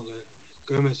 he's not there.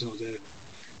 Gomez is not there,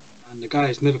 and the guy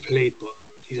has never played, but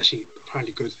he's actually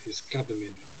apparently good. Is Gabberman?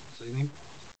 Is that his name?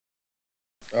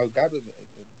 Oh, Gabberman.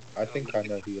 I think I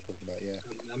know who you're talking about. Yeah.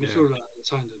 I mean, sure like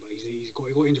signed him, but he got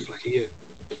injured for like a year.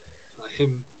 Like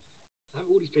him,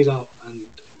 all these plays out, and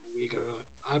we go.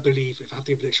 I believe if I have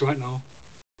to give a prediction right now,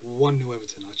 1-0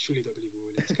 Everton. I truly don't believe we'll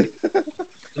win this game.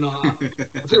 I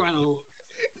think right now,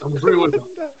 I'm very worried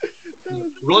about.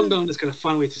 Rondon is going to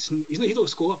find a way to. He's not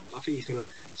score. I think he's going to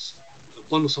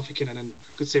bundle something in and then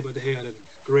good save by De Gea and then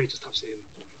Gray just taps it in.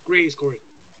 Gray is scoring.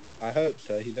 I hope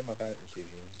so. He's in my fantasy.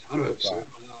 I don't hope so.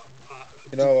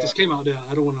 This came out there.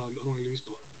 I don't want to lose,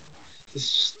 but you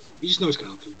just know it's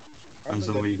going to happen. And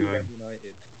so where you going?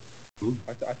 United.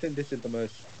 I think this is the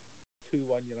most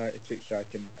 2-1 United fixture I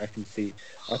can see.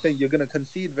 I think you're going to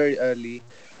concede very early,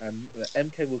 and the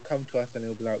MK will come to us and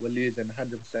he'll be like, "We're losing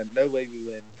 100%. No way we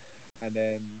win." And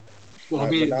then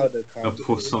Ronaldo comes. He'll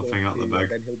pull something out the bag.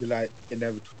 Then he'll be like,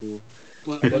 "Inevitable."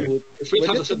 But the 3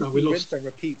 times I said that we lost. And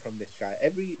repeat from this guy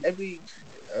every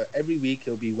week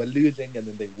he'll be, "We're losing," and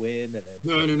then they win, and then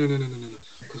no.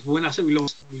 Because when I said we were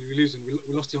losing, we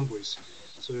lost the Young Boys.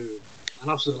 So and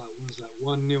after like when it was like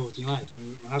 1-0 to United,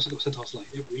 when I said I was like,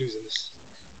 "Yep, we're losing this."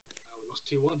 We lost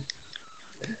 2-1,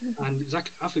 and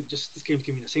exactly I think just this game's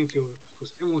giving me the same feel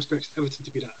because everyone expects Everton to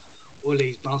be that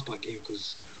Ole's bounce back game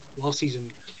because last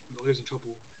season we got in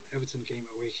trouble. Everton game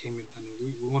away came in and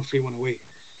we won 3-1 away.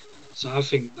 So I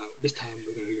think that this time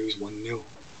we're going to lose 1-0.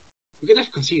 We can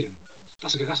definitely concede them.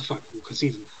 That's a fact. We'll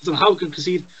concede them. I don't know how we can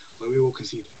concede, but we will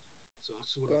concede. So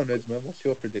that's what. Go on, Edmund. What's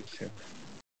your prediction?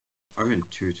 I win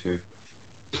 2-2.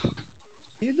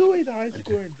 He's always high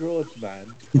scoring draws,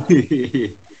 man.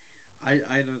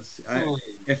 I don't.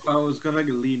 If I was gonna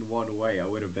lean one way, I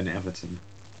would have been Everton.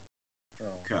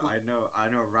 Oh. I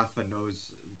know Rafa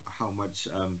knows how much.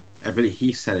 I believe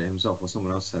he said it himself, or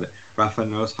someone else said it. Rafa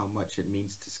knows how much it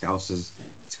means to Scousers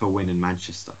to win in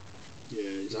Manchester. Yeah,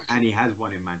 exactly. And he has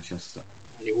won in Manchester.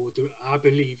 And he will do it. I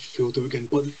believe he'll do it again.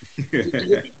 But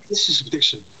this is a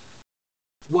prediction.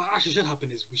 What actually should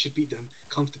happen is we should beat them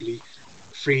comfortably,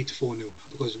 3-4-0,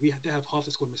 because they have half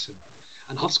the squad missing,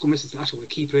 and half the squad missing is actually the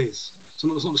key players.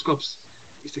 So it's not the scrubs.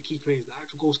 It's the key players, the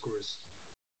actual goal scorers.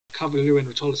 Cavalier and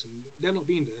Richarlison, they're not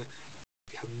being there.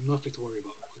 They have nothing to worry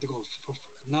about. They've got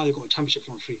a championship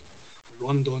front three.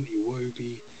 Rondon,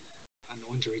 Iwobi, and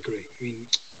Andre Gray. I mean,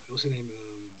 what's his name?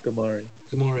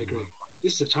 Damari Gray.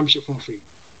 This is a championship front three.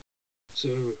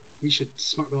 So we should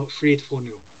smack them out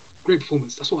 3-4-0. Great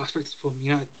performance. That's what I expected from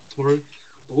United tomorrow.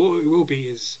 But what it will be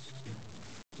is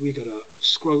we gotta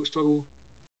struggle.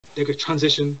 They're gonna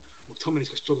transition. McTominay's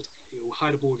gonna struggle. He will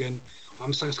hide the ball again.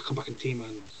 I'm starting to come back in the team,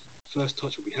 and first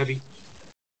touch will be heavy.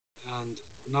 And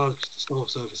now it's start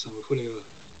off service, and we're fully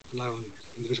rely on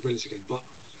individual brilliance again. But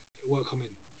it won't come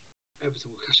in.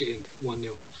 Everton will cash it in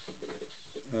 1-0.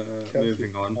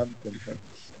 Moving on.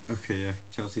 Okay, yeah,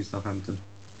 Chelsea, Southampton.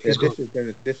 Yeah,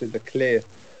 this is the clear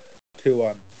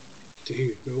 2-1. To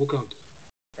who? We're all ground.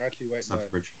 Actually, wait, no.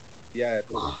 Bridge. Yeah,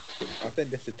 I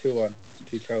think this is 2-1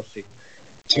 to Chelsea.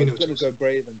 I 2-0 was going to go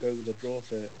brave and go with a draw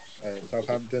for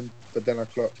Southampton, but then I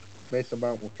clocked Mason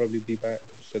Mount will probably be back,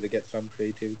 so they get some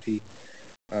creativity.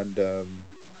 And I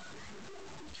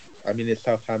mean, it's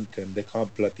Southampton; they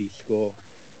can't bloody score.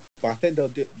 But I think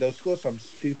they'll score some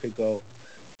stupid goal.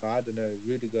 I don't know.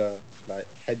 Rudiger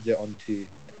heads it onto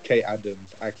Kate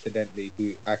Adams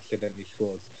who accidentally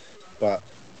scores. But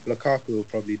Lukaku will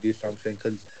probably do something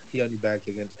because he only bags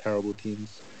against terrible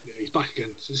teams. Yeah, he's back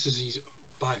again. So this is his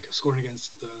back scoring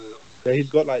against. Yeah, he's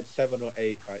got 7 or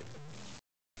 8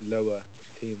 lower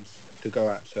teams to go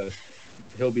at, so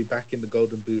he'll be back in the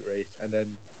Golden Boot race. And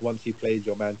then once he plays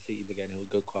your Man City again, he'll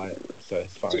go quiet. So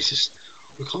it's fine. It's just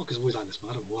Lukaku's always like this,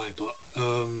 man. I don't know why, but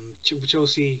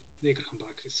Chelsea they're gonna come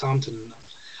back. It's Southampton.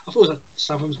 I thought it was at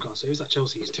Southampton's ground, so it was at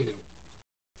Chelsea. It's 2-0.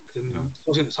 Then I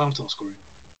was in Southampton scoring.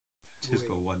 Just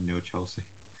got 1-0 Chelsea.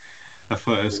 I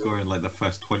thought I was scoring the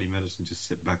first 20 minutes and just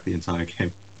sit back the entire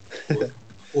game.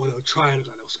 Or they'll try and look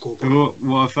like they'll score.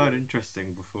 What I found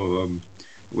interesting before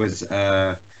was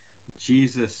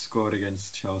Jesus scored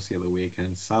against Chelsea at the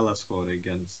weekend. Salah scored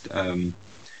against them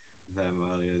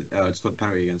earlier. Scored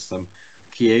penalty against them.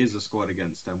 Chiesa scored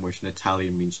against them, which in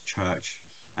Italian means church.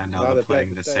 And now they're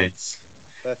playing the Saints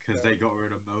because they got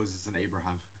rid of Moses and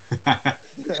Abraham.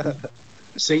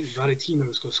 Saint Valentino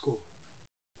is going to score.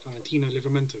 Valentino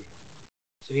Livramento.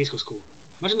 So he's going to score.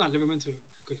 Imagine that Livramento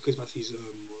goes back to his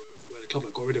the club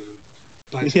that got rid of him.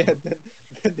 Yeah, then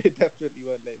they definitely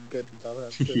won't let him go to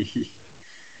Southampton.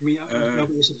 I mean,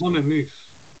 it's a common move.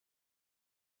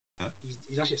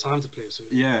 He's actually a Southampton player, so...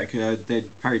 Yeah, they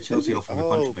parried Chelsea off on the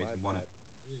punch base and won it.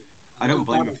 Yeah. I don't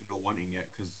blame him for not wanting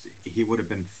it, because he would have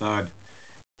been third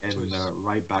in the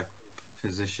right-back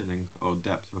positioning or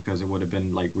depth, because it would have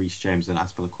been Reece James and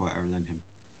Aspilicueta and then him.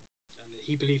 And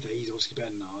he believed that he's obviously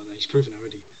better now, and he's proven it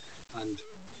already. And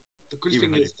the good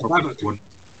thing is...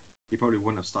 He probably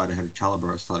wouldn't have started ahead of Chalobah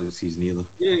at the start of the season either.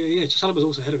 Yeah. Chalobah's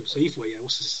also ahead of him, so he thought,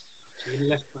 what's this? So he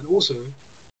left. And also,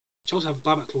 Chelsea have a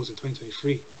buyback clause in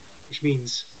 2023, which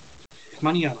means if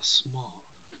Man United are smart,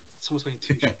 someone's paying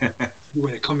too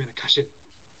where they come in and cash in.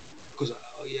 Because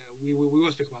we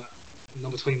always speak about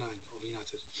number 29 of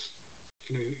United.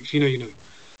 If you know, you know.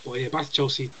 But yeah, back to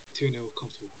Chelsea, 2-0,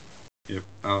 comfortable. Yep,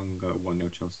 I'm going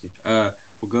 1-0 Chelsea.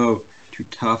 We'll go to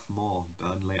Turf Moor,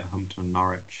 Burnley at home to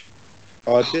Norwich.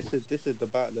 Oh, this is the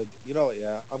battle. You know what?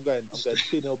 Yeah, I'm going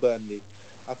 2-0 Burnley.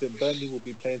 I think Burnley will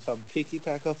be playing some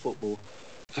tiki-taka football.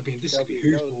 I mean, this will be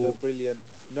hoopball. Brilliant.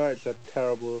 Norwich are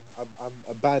terrible. I'm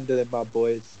abandoning my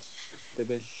boys. They've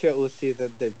been shit all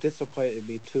season. They've disappointed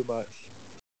me too much.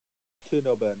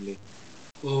 2-0 Burnley.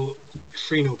 Well,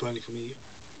 3-0 Burnley for me.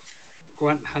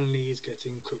 Grant Hanley is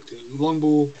getting cooked. Long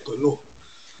ball, galore.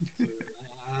 So,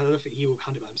 I don't think he will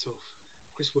handle it by himself.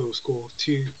 Chris will score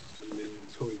 2 and then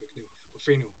probably big nil. But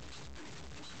 3-0.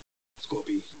 It's got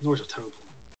to be. Norwich are terrible.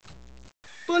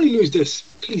 Burnley lose this.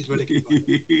 Please relegate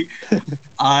Burnley.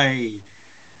 I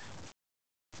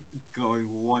going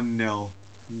 1-0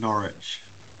 Norwich.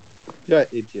 You're an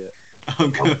idiot. I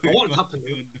want it to happen.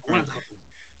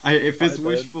 If it's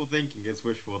wishful thinking, it's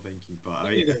wishful thinking. But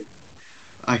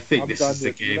I think I'm this done is the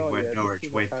with, game where this Norwich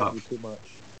team has wake hurt up. me too much.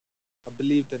 I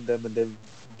believed in them, and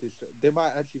they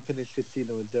might actually finish this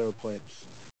season with 0 points.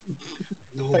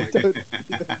 No, my God.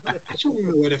 I don't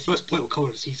remember where their first point will come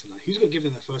of the season. Like, who's going to give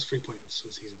them their first 3 points of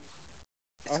the season?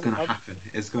 It's gonna happen.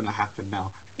 It's gonna happen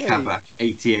now. Wait. Kabak,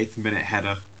 88th minute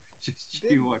header. Just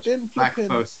Then- you watch. then Back flipping-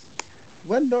 post.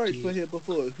 When Norwich Jeez. were here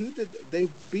before, who did they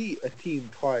beat a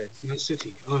team twice? Man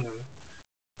City. Oh, no.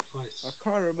 Twice. I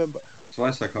can't remember.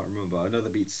 Twice I can't remember. I know they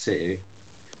beat City.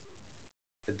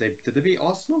 Did they beat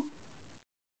Arsenal?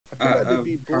 I feel like they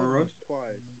beat Carrow Road? Bournemouth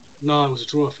twice. No, it was a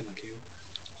draw, I think, that game.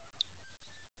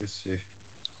 Let's see.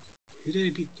 Who did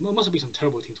they beat? It must have been some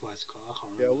terrible team twice. I can't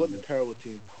remember. Yeah, it was a terrible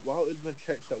team. While Usman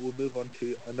checks that, we'll move on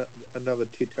to another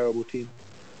two terrible team.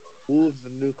 Wolves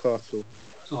and Newcastle.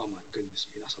 Oh, my goodness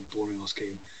me. That's a boring ass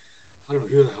game. I don't know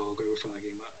who the hell I'll go for that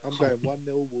game. I'm going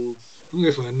 1-0 Wolves. I'm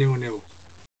going for a 0-0.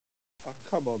 Oh,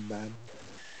 come on, man.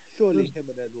 Surely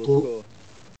Jimenez will score.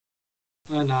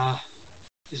 Nah.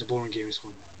 It's a boring game, this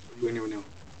one. 0-0.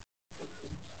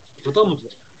 But done.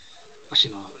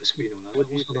 Actually, no. It's going to be 0-0. What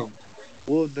do you think?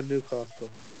 Wolves and Newcastle.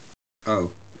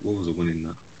 Oh, Wolves are winning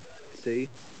that. See?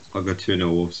 I'll go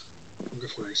 2-0 Wolves. I'm going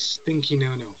for a stinky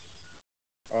 0-0.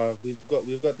 We've got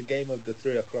the game of the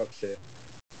 3 o'clocks here.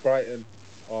 Brighton,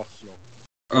 Arsenal.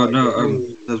 Oh no,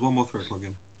 there's one more 3 o'clock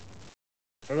game.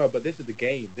 I don't know, but this is the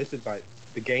game. This is like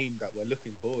the game that we're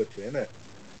looking forward to, isn't it?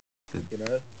 You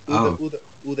know,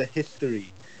 all the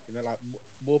history. You know, like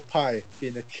more pie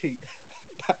being a cheat.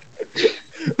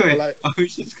 Wait, like,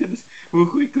 we'll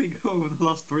quickly go over the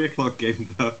last 3 o'clock game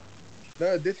though.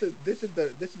 No, this is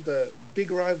the big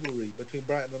rivalry between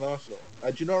Brighton and Arsenal.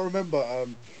 Do you not remember?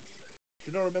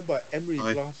 Emery's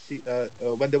last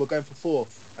when they were going for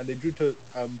 4th and they drew to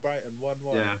Brighton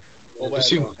 1-1. Yeah. Or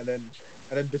whatever, and then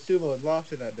Basuma was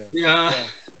laughing at them. Yeah.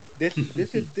 This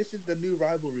is the new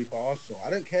rivalry for Arsenal. I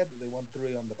don't care that they won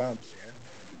 3 on the bounce. Yeah.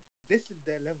 This is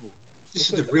their level.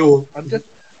 This is the real. I'm just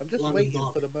waiting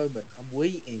dark. for the moment. I'm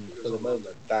waiting for the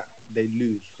moment that they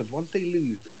lose, because once they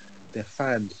lose, their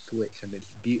fans switch and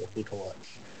it's beautiful to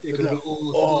watch. Yeah, like,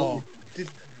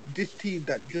 this team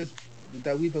that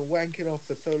we've been wanking off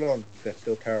for so long, they're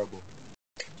still terrible.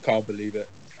 Can't believe it.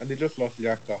 And they just lost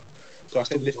Xhaka. So I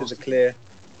think this is a clear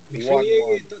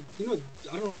 1-1. You know,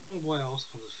 I don't know why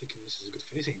Arsenal was thinking this is a good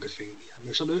thing. This ain't a good thing. I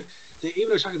mean, even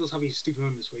though Xhaka does have these stupid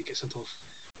moments where he gets sent off,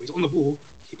 when he's on the ball,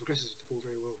 he progresses with the ball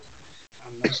very well.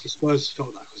 And obviously Spurs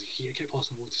felt that because he kept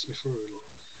passing the ball to Smith Rowe a lot.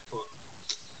 But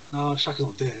now Xhaka's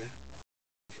not there.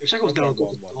 If Xhaka was there, I'd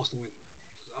go for Arsenal win.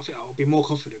 I think I'll be more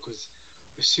confident because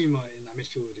Basuma in that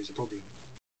midfield is a problem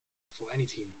for any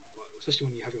team, but especially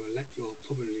when you have your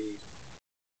probably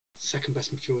second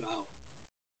best midfielder out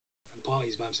and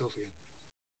Partey's by himself again.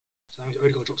 So that means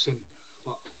Odegaard drops in.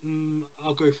 But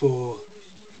I'll go for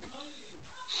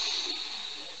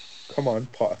Come on,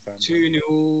 Potter fan.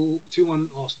 2-0,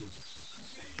 2-1 Arsenal.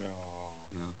 Oh.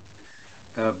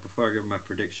 No. Before I give my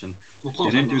prediction, Well,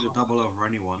 they didn't do the double over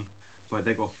anyone, but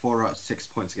they got 4 out of 6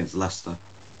 points against Leicester.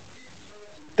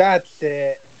 That's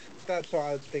it. That's what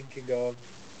I was thinking of.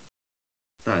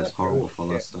 That is horrible for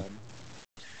Leicester. Man.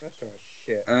 That's all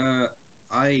shit.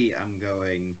 I am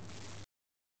going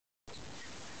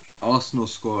Arsenal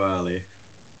score early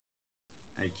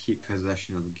and keep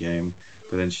possession of the game,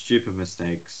 but then stupid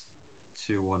mistakes.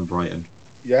 2-1 Brighton.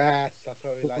 Yes, that's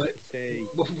what we like to see.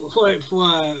 Before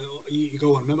you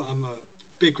go on, remember I'm a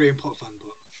big Graham Potter fan,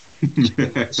 but you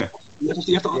have to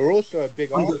You're also a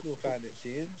big Arsenal fan, it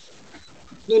seems.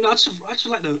 No, I just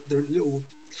like the little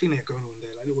thing they got going on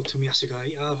there, like little Tomiyasu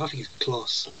guy. I think he's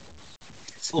class.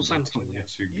 You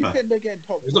think they're getting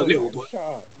top 4? He's not little, but shut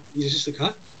up. He's just a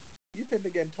guy. You think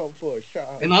they're getting top 4? Shut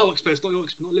up. In our expense, not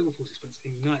Liverpool's expense,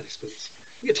 in United's expense.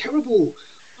 We're terrible.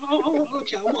 I'm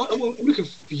looking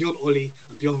beyond Oli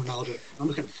and beyond Ronaldo. I'm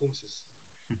looking at performances.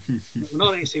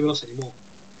 Ronaldo ain't saving us anymore.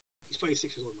 He's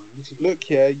 36 years old, man. Look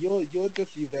here, you're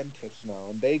just Juventus now,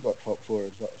 and they got top 4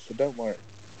 as well, so don't worry.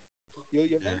 You're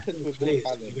Juventus with more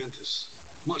talent. Juventus.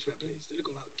 Much better players. They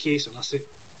look like Chiesa and that's it.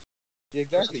 Yeah,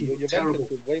 exactly. You're Juventus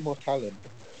with way more talent.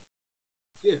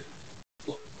 Yeah.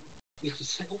 But we have to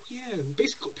say, oh yeah, we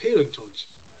basically got Pirlo in charge.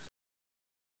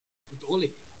 With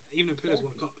Oli. Even though Pirlo's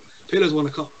won a cup. Pirlo's won a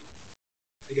cup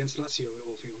against Lazio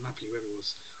or Napoli, whoever it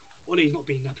was. Oli's not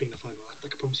being Napoli in the final. I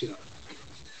can promise you that.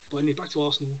 But anyway, back to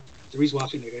Arsenal. The reason why I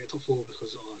think they're going to get top 4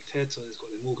 because Arteta has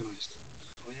got them organised.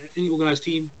 Any organised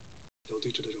team, they'll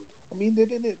do to the job. I mean,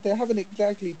 they haven't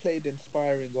exactly played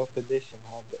inspiring opposition,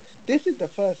 have they? This is the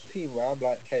first team where I'm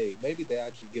like, hey, maybe they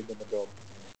actually give them a job.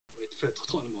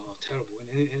 Tottenham are terrible, and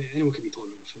anyone can be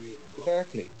Tottenham for me.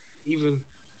 Exactly. Even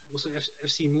what's the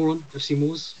FC Moron? FC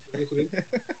Moors? What they call it?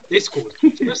 They scored. So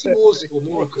FC Moors or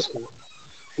Moron could score.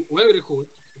 Whatever they're called,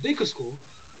 if they could score,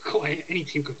 any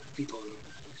team could beat Tottenham.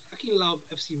 How can you allow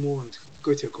FC Moron to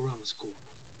go to a ground and score?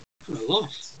 I'm gonna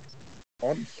laugh.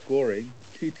 On scoring,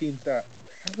 two teams that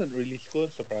haven't really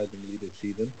scored surprisingly this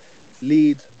season,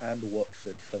 Leeds and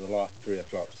Watford for the last 3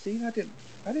 o'clock. See, I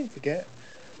didn't forget.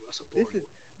 Well, that's a boring.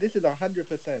 This is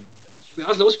 100%. Wait,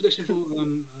 what's the prediction for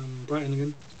Brighton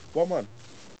again? 1-1.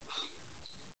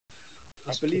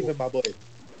 I believe in my boy.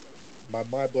 My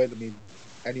boy, I mean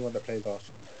anyone that plays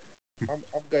Arsenal. I'm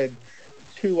going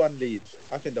 2-1 Leeds.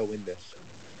 I think they'll win this.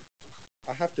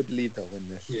 I have to believe they'll win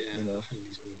this. Yeah, you know, I think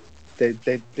Leeds will.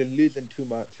 they're losing too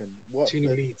much, and what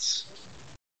 2-0 Leeds.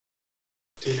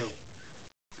 2-0.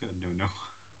 No.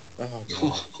 Oh,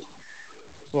 God.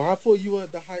 Well, I thought you were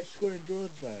the high scoring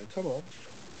draws, man. Come on.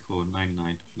 Cool,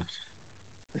 9-9.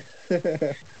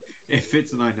 If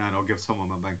it's 9-9, I'll give someone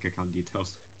my bank account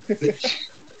details.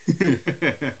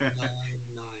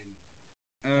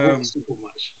 9-9. Simple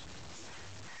match.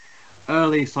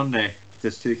 Early Sunday,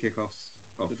 there's 2 kickoffs.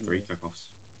 Oh, 3 kickoffs.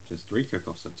 There's 3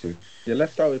 kickoffs at 2. Yeah,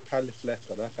 let's start with Palace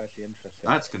Leicester. That's actually interesting.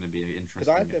 That's going to be interesting. Because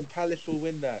I think Palace will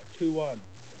win that 2-1.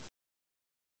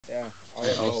 Yeah.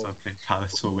 I also think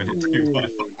Palace will win it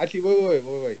 2-1. Actually,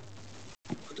 wait.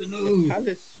 I don't know. If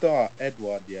Palace start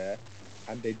Edward, yeah,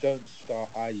 and they don't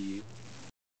start Ayew,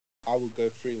 I will go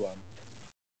 3-1.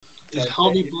 Is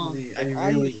Harvey Barnes? If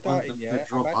Ayew's starting, yeah,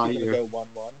 I'm actually going to go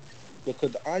 1-1.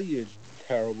 Because Ayew is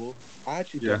terrible. I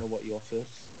actually don't know what he offers.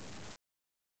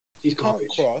 He can't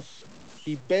cross.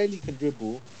 He barely can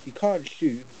dribble. He can't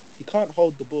shoot. He can't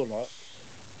hold the ball up.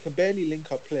 He can barely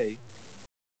link up play.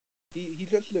 He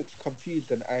just looks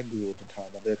confused and angry all the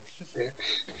time. And it's just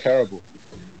terrible.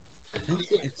 I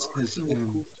think it's because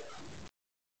in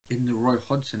the Roy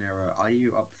Hodgson era,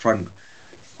 Ayew up front,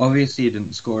 obviously he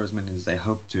didn't score as many as they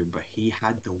hoped to, but he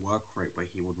had the work rate where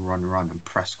he would run and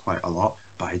press quite a lot.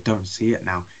 But I don't see it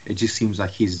now. It just seems like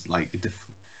he's like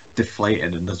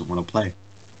deflated and doesn't want to play.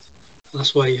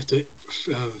 That's why you have to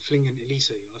fling in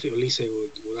Elise. I think Elise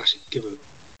would actually give a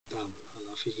damn. And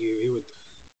I think he would.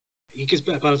 He gets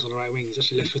better balance on the right wing. He's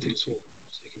actually left-footed as well,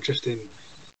 so he can drift in,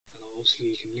 and obviously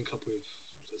he can link up with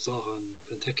Zaha and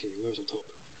Benteke, whoever's on top,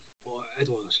 or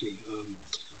Edouard actually.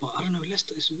 But I don't know,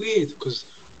 Leicester. It's weird because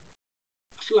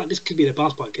I feel like this could be their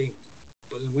bounce back game,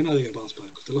 but then when are they going to bounce back?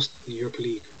 Because they lost in the Europa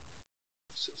League,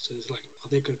 so it's like, are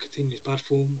they going to continue this bad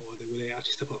form, or will they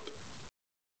actually step up?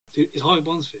 Is Harvey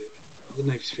Barnes fit? I don't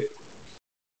know if he's fit.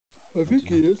 I think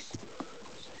he is.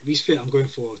 If he's fit, I'm going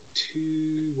for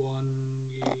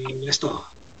 2-1 Leicester.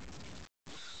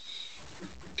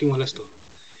 2-1 Leicester.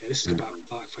 Yeah, this is about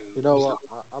backfire. You know what?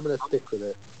 I'm going to stick with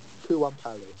it. 2-1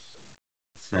 Palace.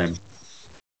 Same.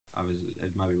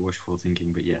 It might be wishful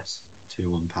thinking, but yes,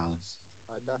 2-1 Palace.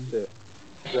 That's it.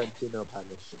 2-0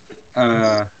 Palace.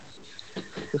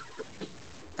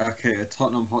 Okay, at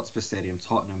Tottenham Hotspur Stadium,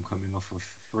 Tottenham coming off of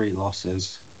 3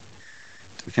 losses.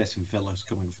 Facing Villa's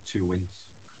coming with 2 wins.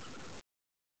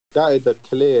 That is a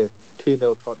clear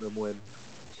 2-0 Tottenham win.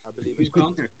 I believe. Who's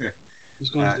gone?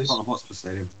 Who's gone? Tottenham Hotspur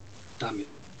Stadium. Damn it.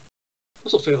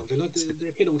 That's not fair on Villa.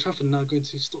 They played on Trafford and now going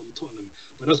to stop Tottenham.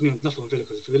 But it doesn't mean nothing on Villa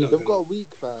because Villa. They've got a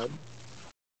weak fan.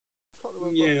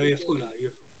 Yeah, I forgot that.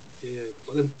 Yeah.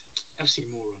 But then FC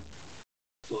Moron.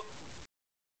 But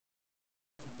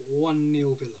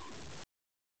 1-0 Villa.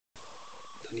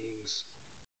 Danny Ings.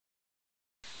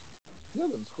 He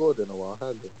hasn't scored in a while,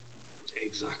 has he?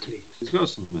 Exactly. He's got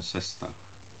some assists though.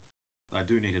 I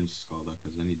do need him to score though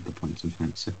because I need the points in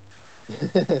fantasy.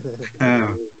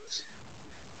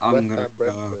 I'm gonna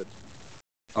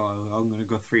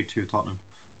go 3-2 Tottenham.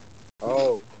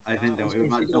 Oh. I think they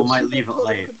might leave it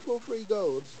late. Control 3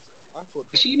 goals. I thought.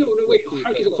 Actually, no, wait.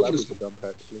 How can you confidence?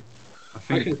 I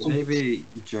think maybe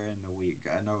during the week.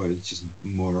 I know it's just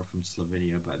more from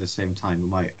Slovenia, but at the same time, we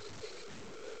might.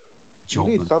 You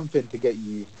need something to get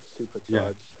you supercharged.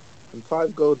 Yeah. And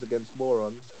 5 goals against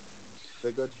morons.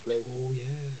 They're going to play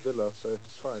Villa, so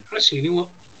it's fine. Actually, you know what?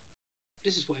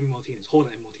 This is for Emi Martinez. Hold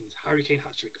on, Emi Martinez. Harry Kane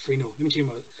hat-trick, 3-0. Let me tell you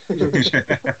about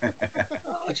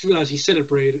I just realised he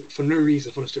celebrated for no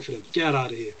reason for the strip for them. Get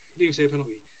out of here. He didn't even say a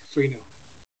penalty. 3-0.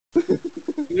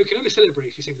 You can only celebrate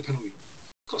if you save the penalty. You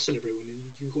can't celebrate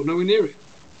when you got nowhere near it.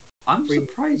 I'm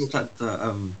surprised that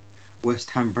the West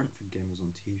Ham Brentford game was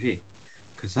on TV.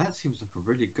 Because that seems like a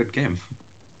really good game.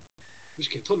 Which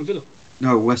game? Tottenham Villa?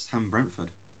 No, West Ham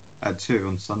Brentford at 2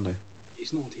 on Sunday.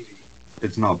 It's not on TV.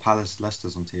 It's not. Palace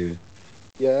Leicester's on TV.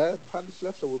 Yeah, Palace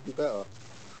Leicester would be better.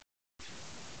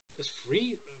 There's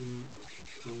 3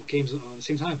 games at the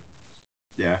same time.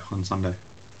 Yeah, on Sunday.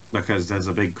 Because there's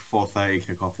a big 4:30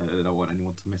 kickoff that they don't want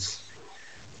anyone to miss.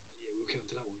 Yeah, we'll get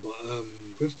onto that one. But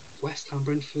with West Ham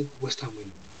Brentford, West Ham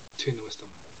win 2-0 West Ham.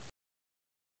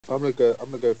 I'm gonna go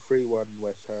 3-1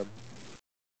 West Ham.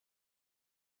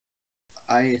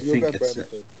 I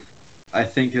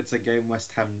think it's a game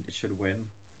West Ham should win,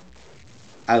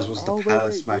 as was the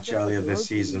Palace match earlier this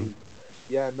season.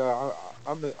 Yeah, no,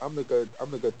 I'm gonna go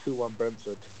 2-1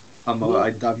 Brentford. I'm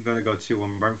gonna go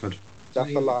 2-1 Brentford.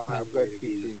 That's a lie. I'm going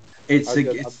 2-2. I'm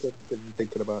just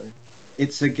thinking about it.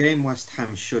 It's a game West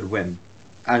Ham should win,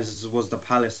 as was the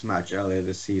Palace match earlier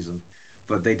this season,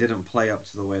 but they didn't play up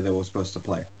to the way they were supposed to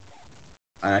play.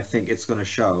 And I think it's going to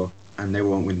show, and they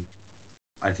won't win.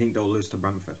 I think they'll lose to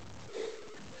Brentford.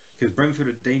 Because Brentford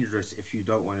are dangerous if you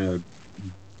don't want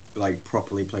to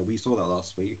properly play. We saw that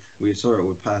last week. We saw it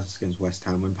with Palace against West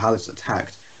Ham. When Palace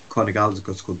attacked, Conor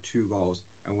Gallagher scored 2 goals,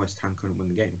 and West Ham couldn't win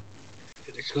the game.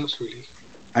 Yeah, they collapsed, really.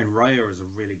 And Raya is a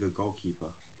really good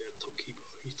goalkeeper. Yeah, top keeper.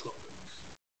 He's top.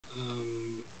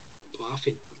 But I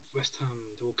think West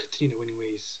Ham, they will continue their winning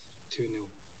ways 2-0.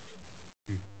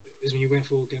 Is when you went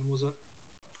for again, was that?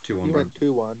 2-1. You went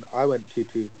 2-1. I went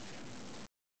 2-2.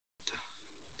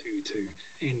 2-2.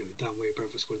 Ain't no damn way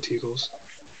Brentford scored 2 goals.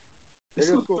 They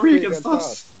scored 3 against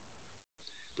us.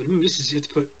 But remember, this is you have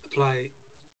to apply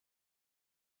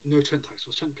no Trent tax.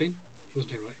 Was Trent playing? He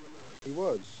wasn't playing, right? He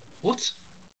was. What?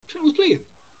 Trent was playing?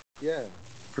 Yeah.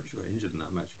 Pretty sure got injured in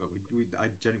that match, but I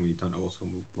genuinely don't know what's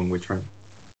going on with Trent.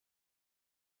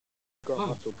 Got a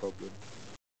muscle problem.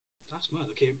 That's mad.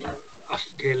 Okay,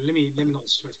 let me not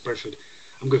disrespect Brentford.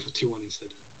 I'm going for 2-1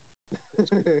 instead.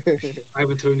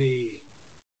 Ivan Toney.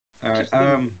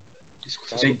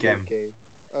 Big game.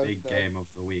 Big game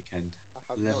of the weekend.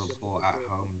 Liverpool at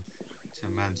home to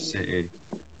Man City.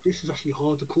 This is actually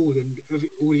hard to call than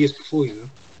all the years before, you know,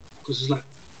 because it's like,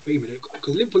 wait a minute,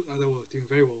 because Liverpool they were doing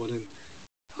very well, and then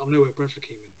out of nowhere Brentford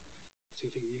came in. So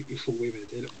you think you thought, wait a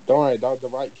minute, don't worry, that was the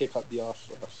right kick up the arse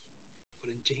for us. But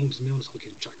then James Milner's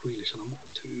against Jack Grealish, and I'm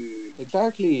not too...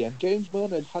 Exactly, and James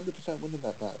Milner is 100% winning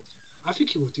that battle. I think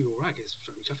he will do alright against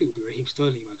Jack Grealish. I think it will be Raheem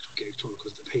Sterling who might get a control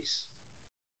because of the pace.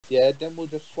 Yeah, then we'll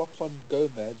just swap on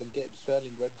Gomez and get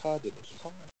Sterling red carded. It's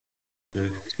fine.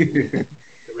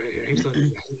 Raheem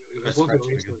Sterling.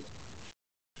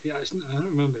 Yeah, I don't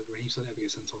remember Raheem Sterling ever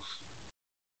get sent off.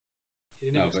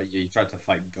 No, but you tried to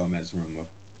fight Gomez, remember?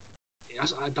 Yeah,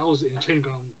 that was in a training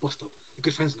ground bust up. We're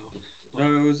good friends now. But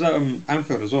no, it was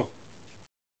Anfield as well.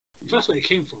 That's where it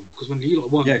came from, because when you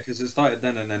lot won... Yeah, because it started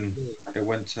then and then it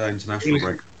went to international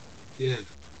break. Yeah.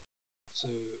 So,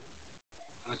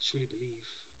 I truly believe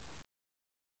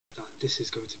that this is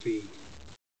going to be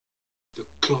the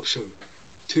Klopp show.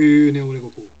 2-0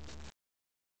 Liverpool.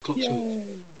 Klopp show.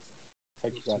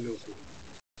 Thank you, man.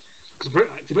 Because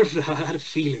Brentford had a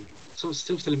feeling. Someone's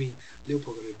still telling me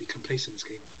Liverpool are going to be complacent in this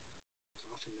game. So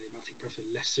I think they might take Brentford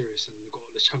less serious, and they've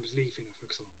got the Champions League thing to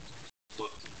focus on. But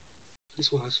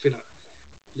this one, I just feel like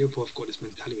Liverpool have got this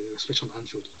mentality, especially on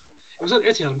Anfield. If it was at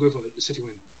Etihad, I'm going for the City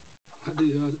win.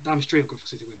 Damn straight, I'm going for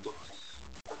City win. But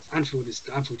Anfield is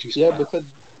the Anfield juice. Yeah, because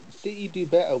City do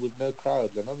better with no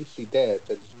crowds, and obviously there's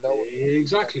no one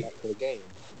exactly for the game.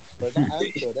 But at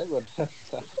Anfield, everyone does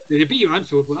that. They beat you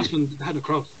Anfield, but that's when they had a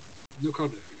crowd. No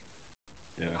crowd there.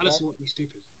 Yeah. Alisson won't be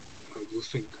stupid, I would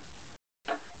think.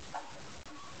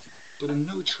 But then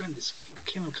no Trent is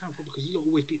kind of problem because you don't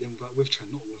always beat them with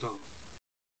Trent, not without.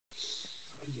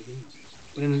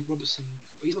 But then Robertson,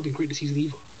 he's not been great this season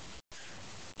either.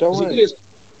 Don't worry. It's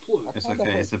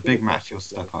okay. It's a big match. He'll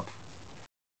step up.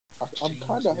 I'm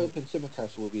kind of hoping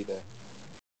Tsimikas will be there.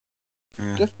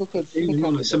 Yeah. Just because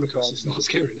Tsimikas is not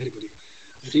scaring anybody.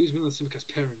 If James Milner and Tsimikas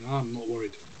pairing, I'm not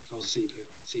worried. If I was a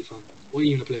City fan, or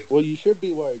even a player. Well, you should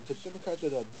be worried because Tsimikas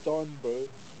is a don, bro.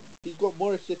 He's got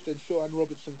more assists than Shaw and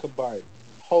Robertson combined.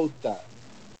 Hold that.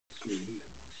 I mean,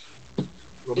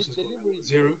 Robertson's got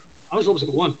 0. How much Robertson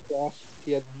got 1?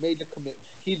 He has made a commitment.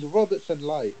 He's Robertson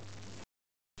light.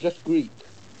 Just Greek.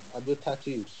 And with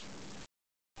tattoos.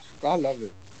 I love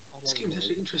him. This game's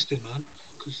actually interesting, man.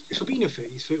 Because if Fabinho fit,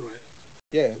 he's fit, right?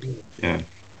 Yeah. Yeah.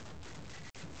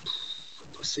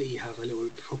 But City have a little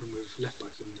problem with left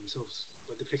back themselves.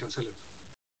 But they play Cancelo.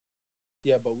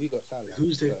 Yeah, but we got Salah.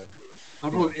 Who's there? My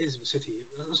problem is with City.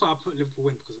 That's why I put Liverpool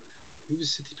win, because who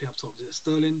does City play up top? Is it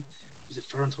Sterling? Is it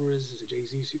Ferran Torres? Is it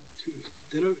Jesus?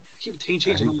 They don't keep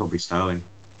changing. I think probably Sterling.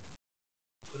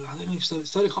 But I don't know if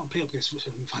Sterling can't play up against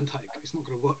Van Dijk. It's not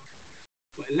going to work.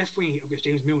 But left wing against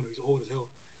James Milner, who's old as hell.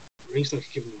 Raheem Sterling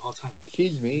can give him a hard time.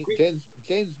 Excuse me,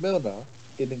 James Milner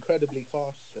is incredibly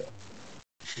fast, sir.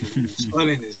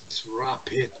 Sterling is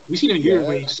rapid. We seen him in Europe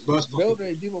where he just burst. Milner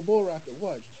is even more rapid.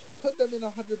 Watch. put them in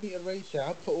a 100-meter race. Yeah,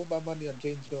 I'll put all my money on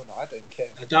James Milner. I don't care.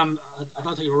 I don't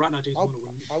tell you right now, James Milner will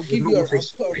I'll not win I'll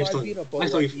race. put a Ribena ball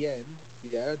at the end.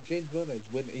 Yeah, James Milner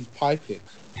is winning. He's piping.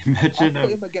 Imagine I'll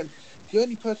put him against the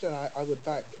only person I would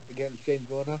back against James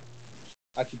Milner.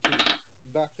 Actually, two: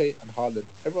 Mbappe and Haaland.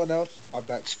 Everyone else, I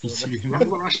back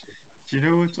Milner. Do you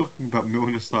know we're talking about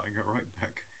Milner starting at right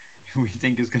back? We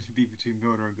think it's going to be between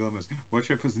Milner and Gomez.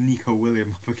 Watch out for Nico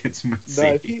Williams up against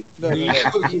Messi. No. Look,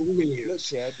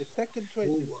 yeah, the second choice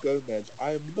is Gomez.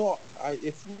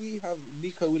 If we have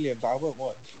Nico Williams, I won't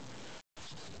watch.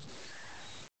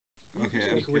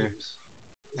 Okay.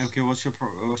 Okay, what's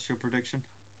your prediction?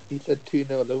 He said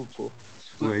 2-0 Liverpool.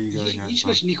 Where are you going? You just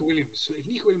mentioned Nico Williams. So if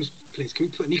Nico Williams plays, can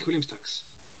we put Nico Williams tax?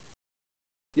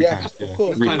 Yeah, of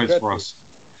course. 3 points for us.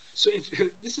 So if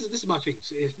this is my thing.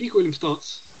 So if Nico Williams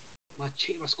starts, my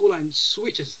scoreline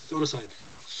switches to the other side.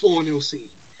 4-0 City.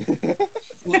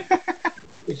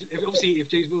 if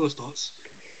James Milner starts.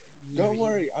 Don't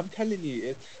worry, I'm telling you,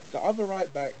 if the other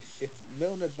right back, if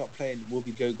Milner's not playing, will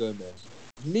be Joe Gomez.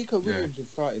 If Nico Williams is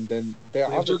starting, then there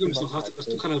are other I'm still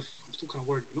kind of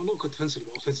worried. Not defensively,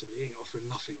 but offensively, he ain't offering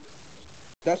nothing.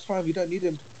 That's fine. We don't need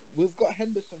him. We've got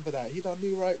Henderson for that. He's our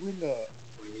new right winger.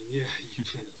 I mean, yeah, you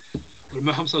can. But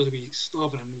Mohamed Salah's gonna be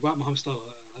starving, and without Mohamed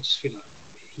Salah, I just feel like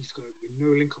he's got no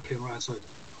link up playing right hand side.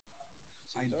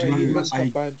 So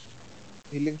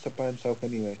he links up by himself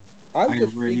anyway. I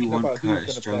really want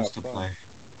Curtis Jones to play.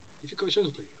 You think Curtis Jones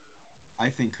will play? I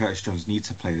think Curtis Jones needs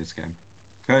to play this game.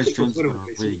 Curtis Jones has been in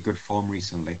really good form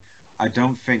recently. I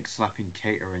don't think slapping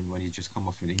Keita in when he's just come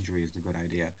off an injury is a good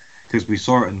idea. Because we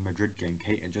saw it in the Madrid game.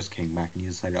 Keita just came back and he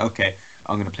decided, okay,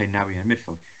 I'm going to play Naby in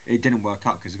midfield. It didn't work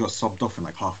out because he got subbed off in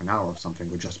like half an hour or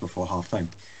something, or just before half time.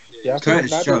 Yeah, I think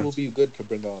Naby will be good to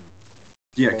bring on.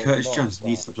 Yeah, Curtis Jones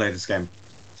needs to play this game.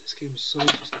 This game is so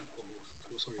interesting.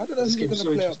 I don't know who's going to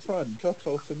play up front, Jota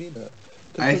or Firmino.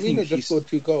 Because Firmino just scored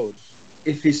 2 goals.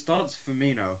 If he starts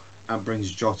Firmino and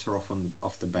brings Jota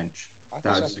off the bench,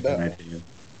 that's a good idea.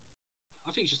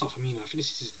 I think it's just not Firmino. I think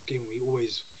this is the game where he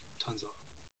always turns up.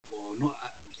 Or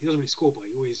not. He doesn't really score, but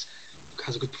he always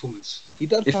has a good performance. He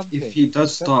does. If he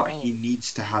does start, he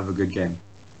needs to have a good game.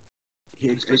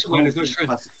 Especially when there's no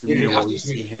strength. You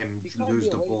see him lose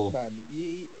the ball.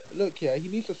 He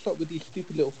needs to stop with these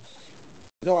stupid little.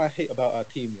 You know what I hate about our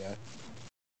team, yeah?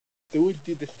 They always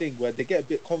do this thing where they get a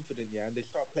bit confident, yeah, and they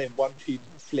start playing 1-2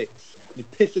 flicks. And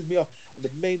it pisses me off. And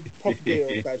the main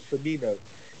propagator of that is Firmino.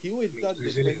 He always does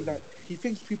this thing that he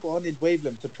thinks people aren't in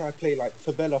wavelength to try to play like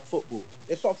favela football.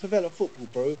 It's not favela football,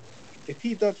 bro. If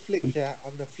he does flicks, yeah,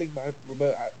 I'm gonna fling my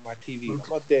remote at my TV. I'm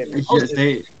not there.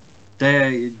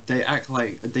 They act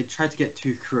like they try to get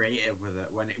too creative with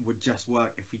it when it would just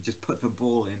work if we just put the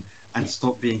ball in and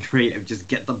stop being creative. Just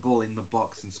get the ball in the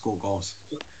box and score goals.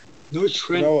 No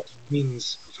trend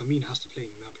means Firmino has to play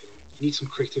in that. You need some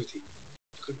creativity.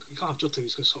 You can't have Jota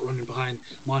who's going to start running behind.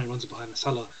 Mane runs behind.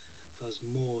 Salah does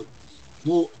more.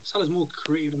 Salah's more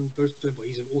creative than both of them, but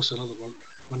he's also another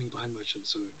running behind merchant.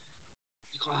 So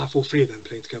you can't have all 3 of them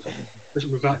playing together,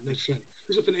 especially without no trend.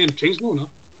 Who's up in the end? James Milner.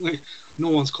 Like, no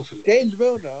one's confident. James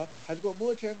Milner has got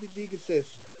more Champions League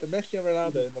assists than Messi and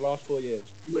Ronaldo in the last 4 years.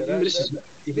 Miss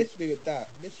me with that.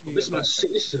 This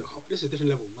is a different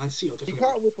level. Man City. He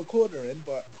can't whip a corner in,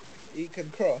 but he can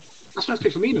cross. That's why I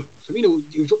play Firmino.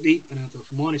 Firmino, he'll drop deep, and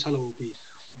Mane Salah will be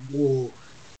more.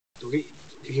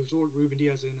 He'll draw Ruben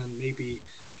Diaz in, and maybe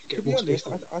get to be more honest,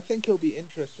 space. I think he'll be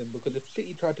interesting because if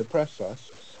City tried to press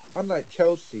us, unlike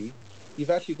Chelsea,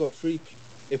 you've actually got 3.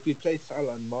 If we play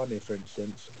Salah and Mane, for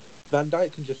instance, Van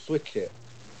Dijk can just switch it,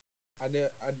 and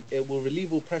it will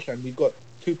relieve all pressure. And we've got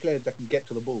 2 players that can get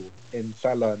to the ball in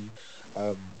Salah and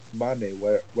Mane.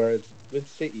 Whereas with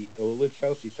City or with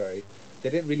Chelsea, they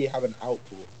didn't really have an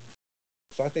output.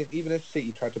 So I think even if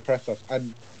City tried to press us,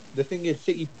 and the thing is,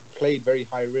 City played very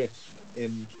high risk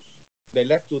they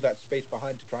left all that space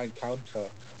behind to try and counter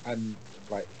and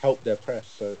like help their press.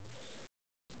 So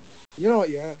you know what?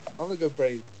 Yeah, I'm gonna go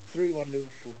brave. 3-1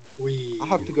 Liverpool. I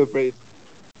have to go brave.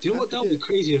 Do you know what? That would be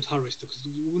crazy if Harris, because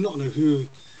we will not know who.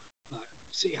 Like,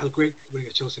 City had a great win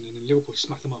against Chelsea, and then Liverpool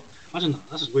smacked them up. Imagine that.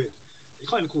 That's just weird. You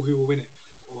can't even call who will win it.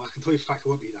 Or I can tell you for a fact it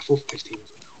won't be that 4th place team,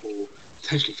 or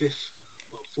potentially 5th.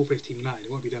 Well, 4th place team United.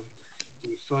 It won't be them.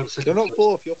 It'll be 3rd or 2nd. You're not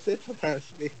 4th. You're 5th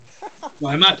apparently.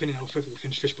 Well, in my opinion, I'll 5th will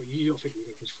finish 5th, but you don't think we're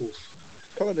going to finish 4th.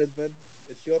 Come on, Edmund.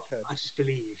 It's your turn. I just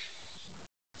believe.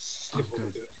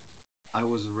 I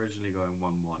was originally going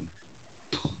 1-1.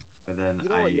 But then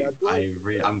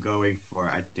I'm going for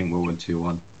it. I think we'll win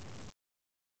 2-1.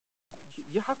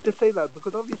 You have to say that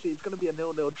because obviously it's going to be a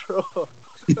 0-0 draw.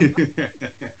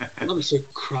 That would be so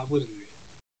crap, wouldn't it?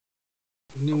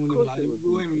 No, Of no, course like it would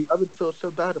be. I would feel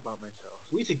so bad about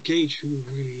myself. we need to gauge who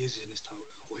really is in this title,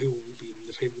 or who will be in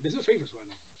the favourite. There's no favourites right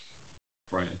now.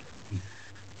 Right.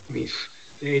 I mean,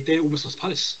 they almost lost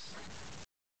Palace.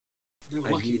 They were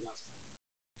lucky with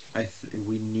that.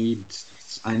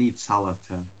 I need Salah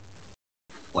to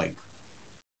like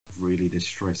really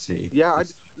destroy City. Yeah,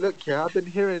 I've been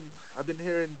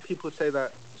hearing people say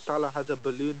that Salah has a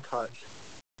balloon touch,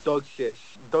 dog shit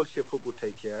football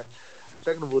take. Yeah.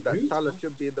 Second of all, that Salah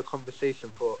should be in the conversation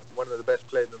for one of the best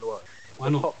players in the world. Why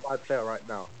not? Top 5 player right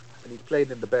now, and he's playing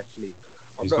in the best league.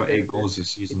 He's got 8 goals this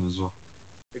season as well.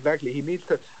 Exactly, he needs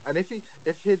to. And if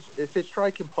his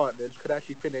striking partners could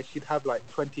actually finish, he'd have like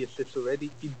 20 assists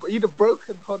already. He'd have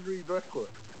broken Henry's record.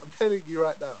 I'm telling you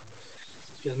right now.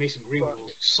 Yeah, Mason Greenwood or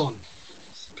Son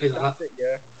plays like that.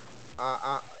 Yeah.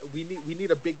 We need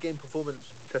a big game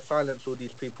performance to silence all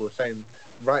these people saying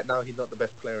right now he's not the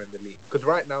best player in the league, because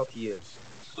right now he is.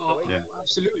 Oh, yeah.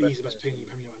 Absolutely, he's the best player in the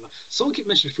Premier League right now. Someone keep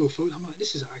mentioning Phil Foden. I'm like,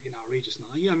 this is getting outrageous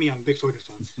now. You know me, I'm a big Foden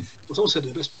fan. But someone said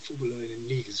the best footballer in the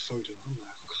league is Foden. I'm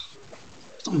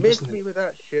like, miss me with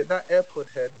that shit. That airport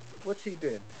head. What's he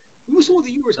doing? We saw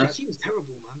the Euros. He was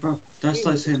terrible, man. Bro, that's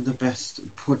like saying the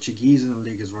best Portuguese in the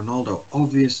league is Ronaldo.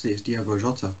 Obviously, it's Diego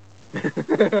Jota.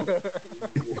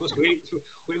 Because we're talking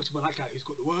about that guy who's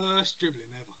got the worst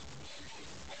dribbling ever.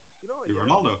 You know what?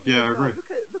 Ronaldo? Yeah, I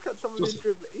agree. Look at some of his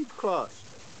dribbling. He's class.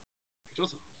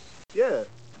 Jota? Yeah.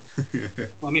 Well,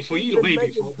 I mean, for you,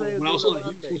 maybe. When I was on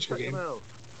that Portugal game,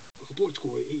 for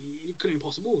Portugal, he couldn't even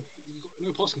pass the ball. He got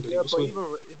no passing ability. Yeah, but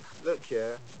even, look,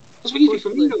 yeah. That's what you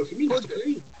think Firmino. Firmino has to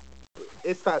play.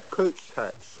 It's that coach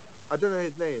tax. I don't know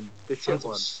his name. The shit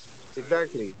one.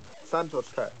 Exactly. Santos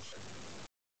tax.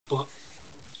 But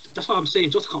that's why I'm saying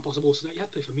Jota can't pass the ball, so that you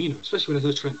have to play Firmino, especially when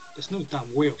there's no Trent. There's no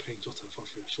damn way of playing Jota in front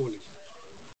three, surely.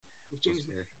 With James,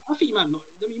 I think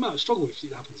you might struggle if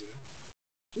it happens. You know?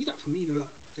 You need that Firmino,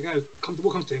 the guy who the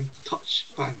ball comes to him, touch,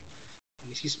 bang, and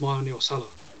he sees Mane or Salah.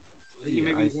 I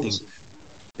think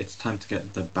it's time to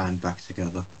get the band back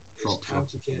together. Drop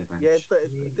to the bench. Yeah,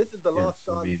 this is the last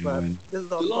dance, man. This is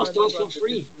the last dance for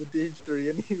free. With the history,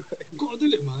 anyway. You've got to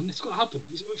do it, man. It's got to happen.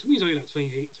 For me, he's only like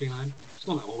 28, 29. It's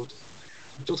not that old.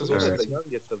 Jota's also the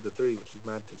youngest of the three, which is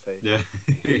mad to say. Yeah.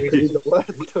 He's the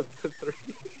worst of the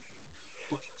three.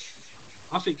 But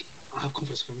I think I have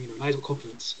confidence in Firmino. And I have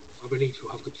confidence. I believe he'll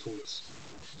have good performance.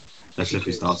 That's if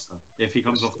he starts though. If he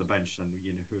comes off the bench, then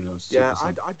who knows? Yeah,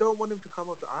 I don't want him to come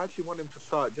off. I actually want him to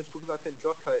start, just because I think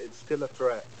Jota is still a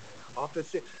threat.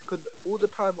 Because all the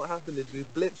time what happened is we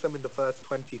blitz them in the first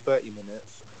 20-30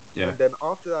 minutes, and then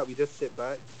after that we just sit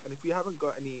back, and if we haven't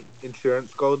got any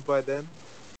insurance goals by then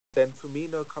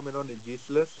Firmino coming on is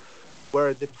useless.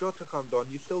 Whereas if Jota comes on,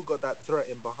 you still got that threat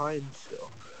in behind still,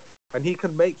 and he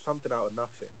can make something out of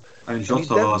nothing. And Jota he's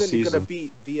definitely last season going to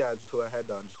beat Diaz to a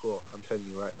header and score. I'm telling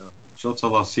you right now. Jota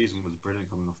last season was brilliant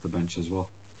coming off the bench as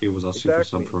well. He was our super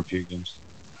sub for a few games.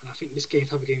 And I think this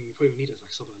type of game you probably need it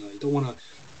like something like that. You don't want to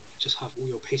just have all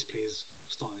your pace players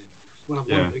starting. You want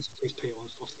to have one pace player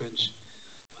off the bench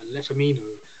and let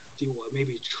Firmino do what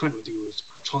maybe Trent would do with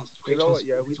chance. You know what?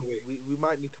 Yeah, we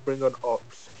might need to bring on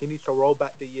Ox. He needs to roll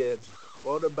back the years.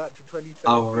 Roll them back to 2010.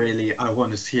 Oh really? I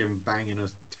want to see him banging a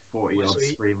 40-yard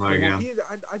screamer again.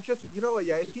 I just, you know what?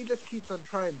 Yeah, if he just keeps on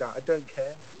trying that, I don't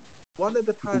care. One of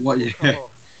the times will come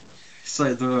off. It's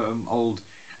like the old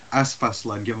Aspas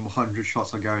line. Give him 100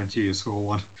 shots, I guarantee you score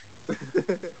one.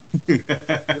 You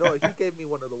know what? He gave me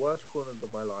one of the worst corners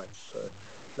of my life.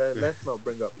 So let's not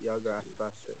bring up Iago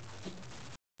Aspas.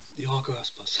 Iago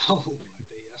Aspas. Oh my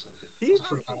days. He's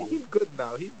good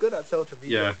now. He's good at Celta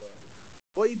Vigo. Yeah.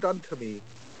 What he done to me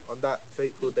on that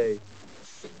fateful day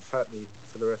hurt me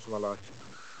for the rest of my life.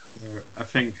 I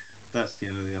think that's the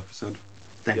end of the episode.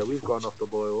 We've gone off the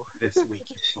boil. This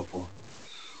week in football.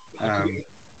 How can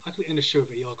we end the show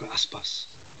with Iago Aspas?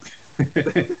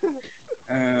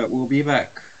 We'll be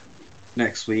back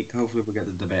next week. Hopefully we'll get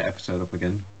the debate episode up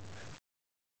again.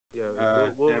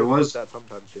 Yeah, we'll that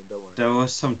sometime soon, don't worry. There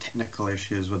was some technical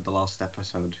issues with the last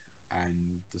episode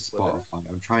and the Spotify.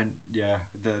 I'm trying,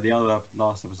 the other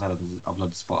last episode was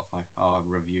uploaded to Spotify. I'll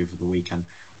review for the weekend,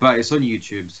 but it's on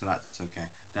YouTube, so that's okay.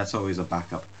 That's always a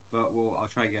backup. But I'll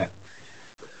try to get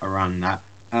around that.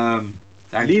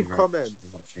 Leave comments.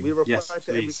 We reply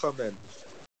to every comment.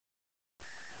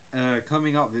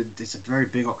 Coming up, it's a very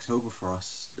big October for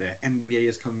us. The NBA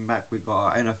is coming back. We've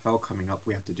got our NFL coming up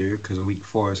we have to do because week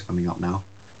 4 is coming up now.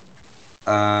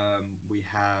 We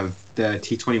have the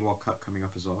T20 World Cup coming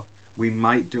up as well. We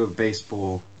might do a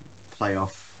baseball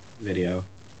playoff video.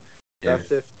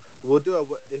 That's if we'll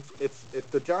do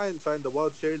if the Giants sign the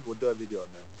World Series, we'll do a video on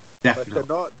that. Definitely. But if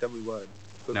they're not, then we won't.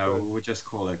 No, we'll just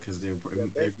call it because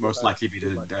they'd most likely be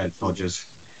the Dodgers.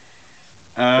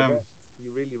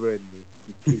 You really ruined me.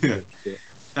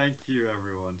 Thank you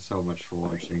everyone so much for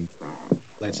watching.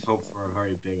 Let's hope for a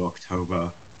very big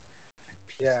October.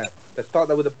 Yeah, let's start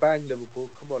that with a bang, Liverpool.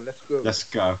 Come on, let's go. Let's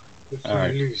go. All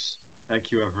right. Lose.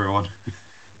 Thank you everyone.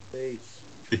 Peace.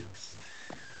 Peace.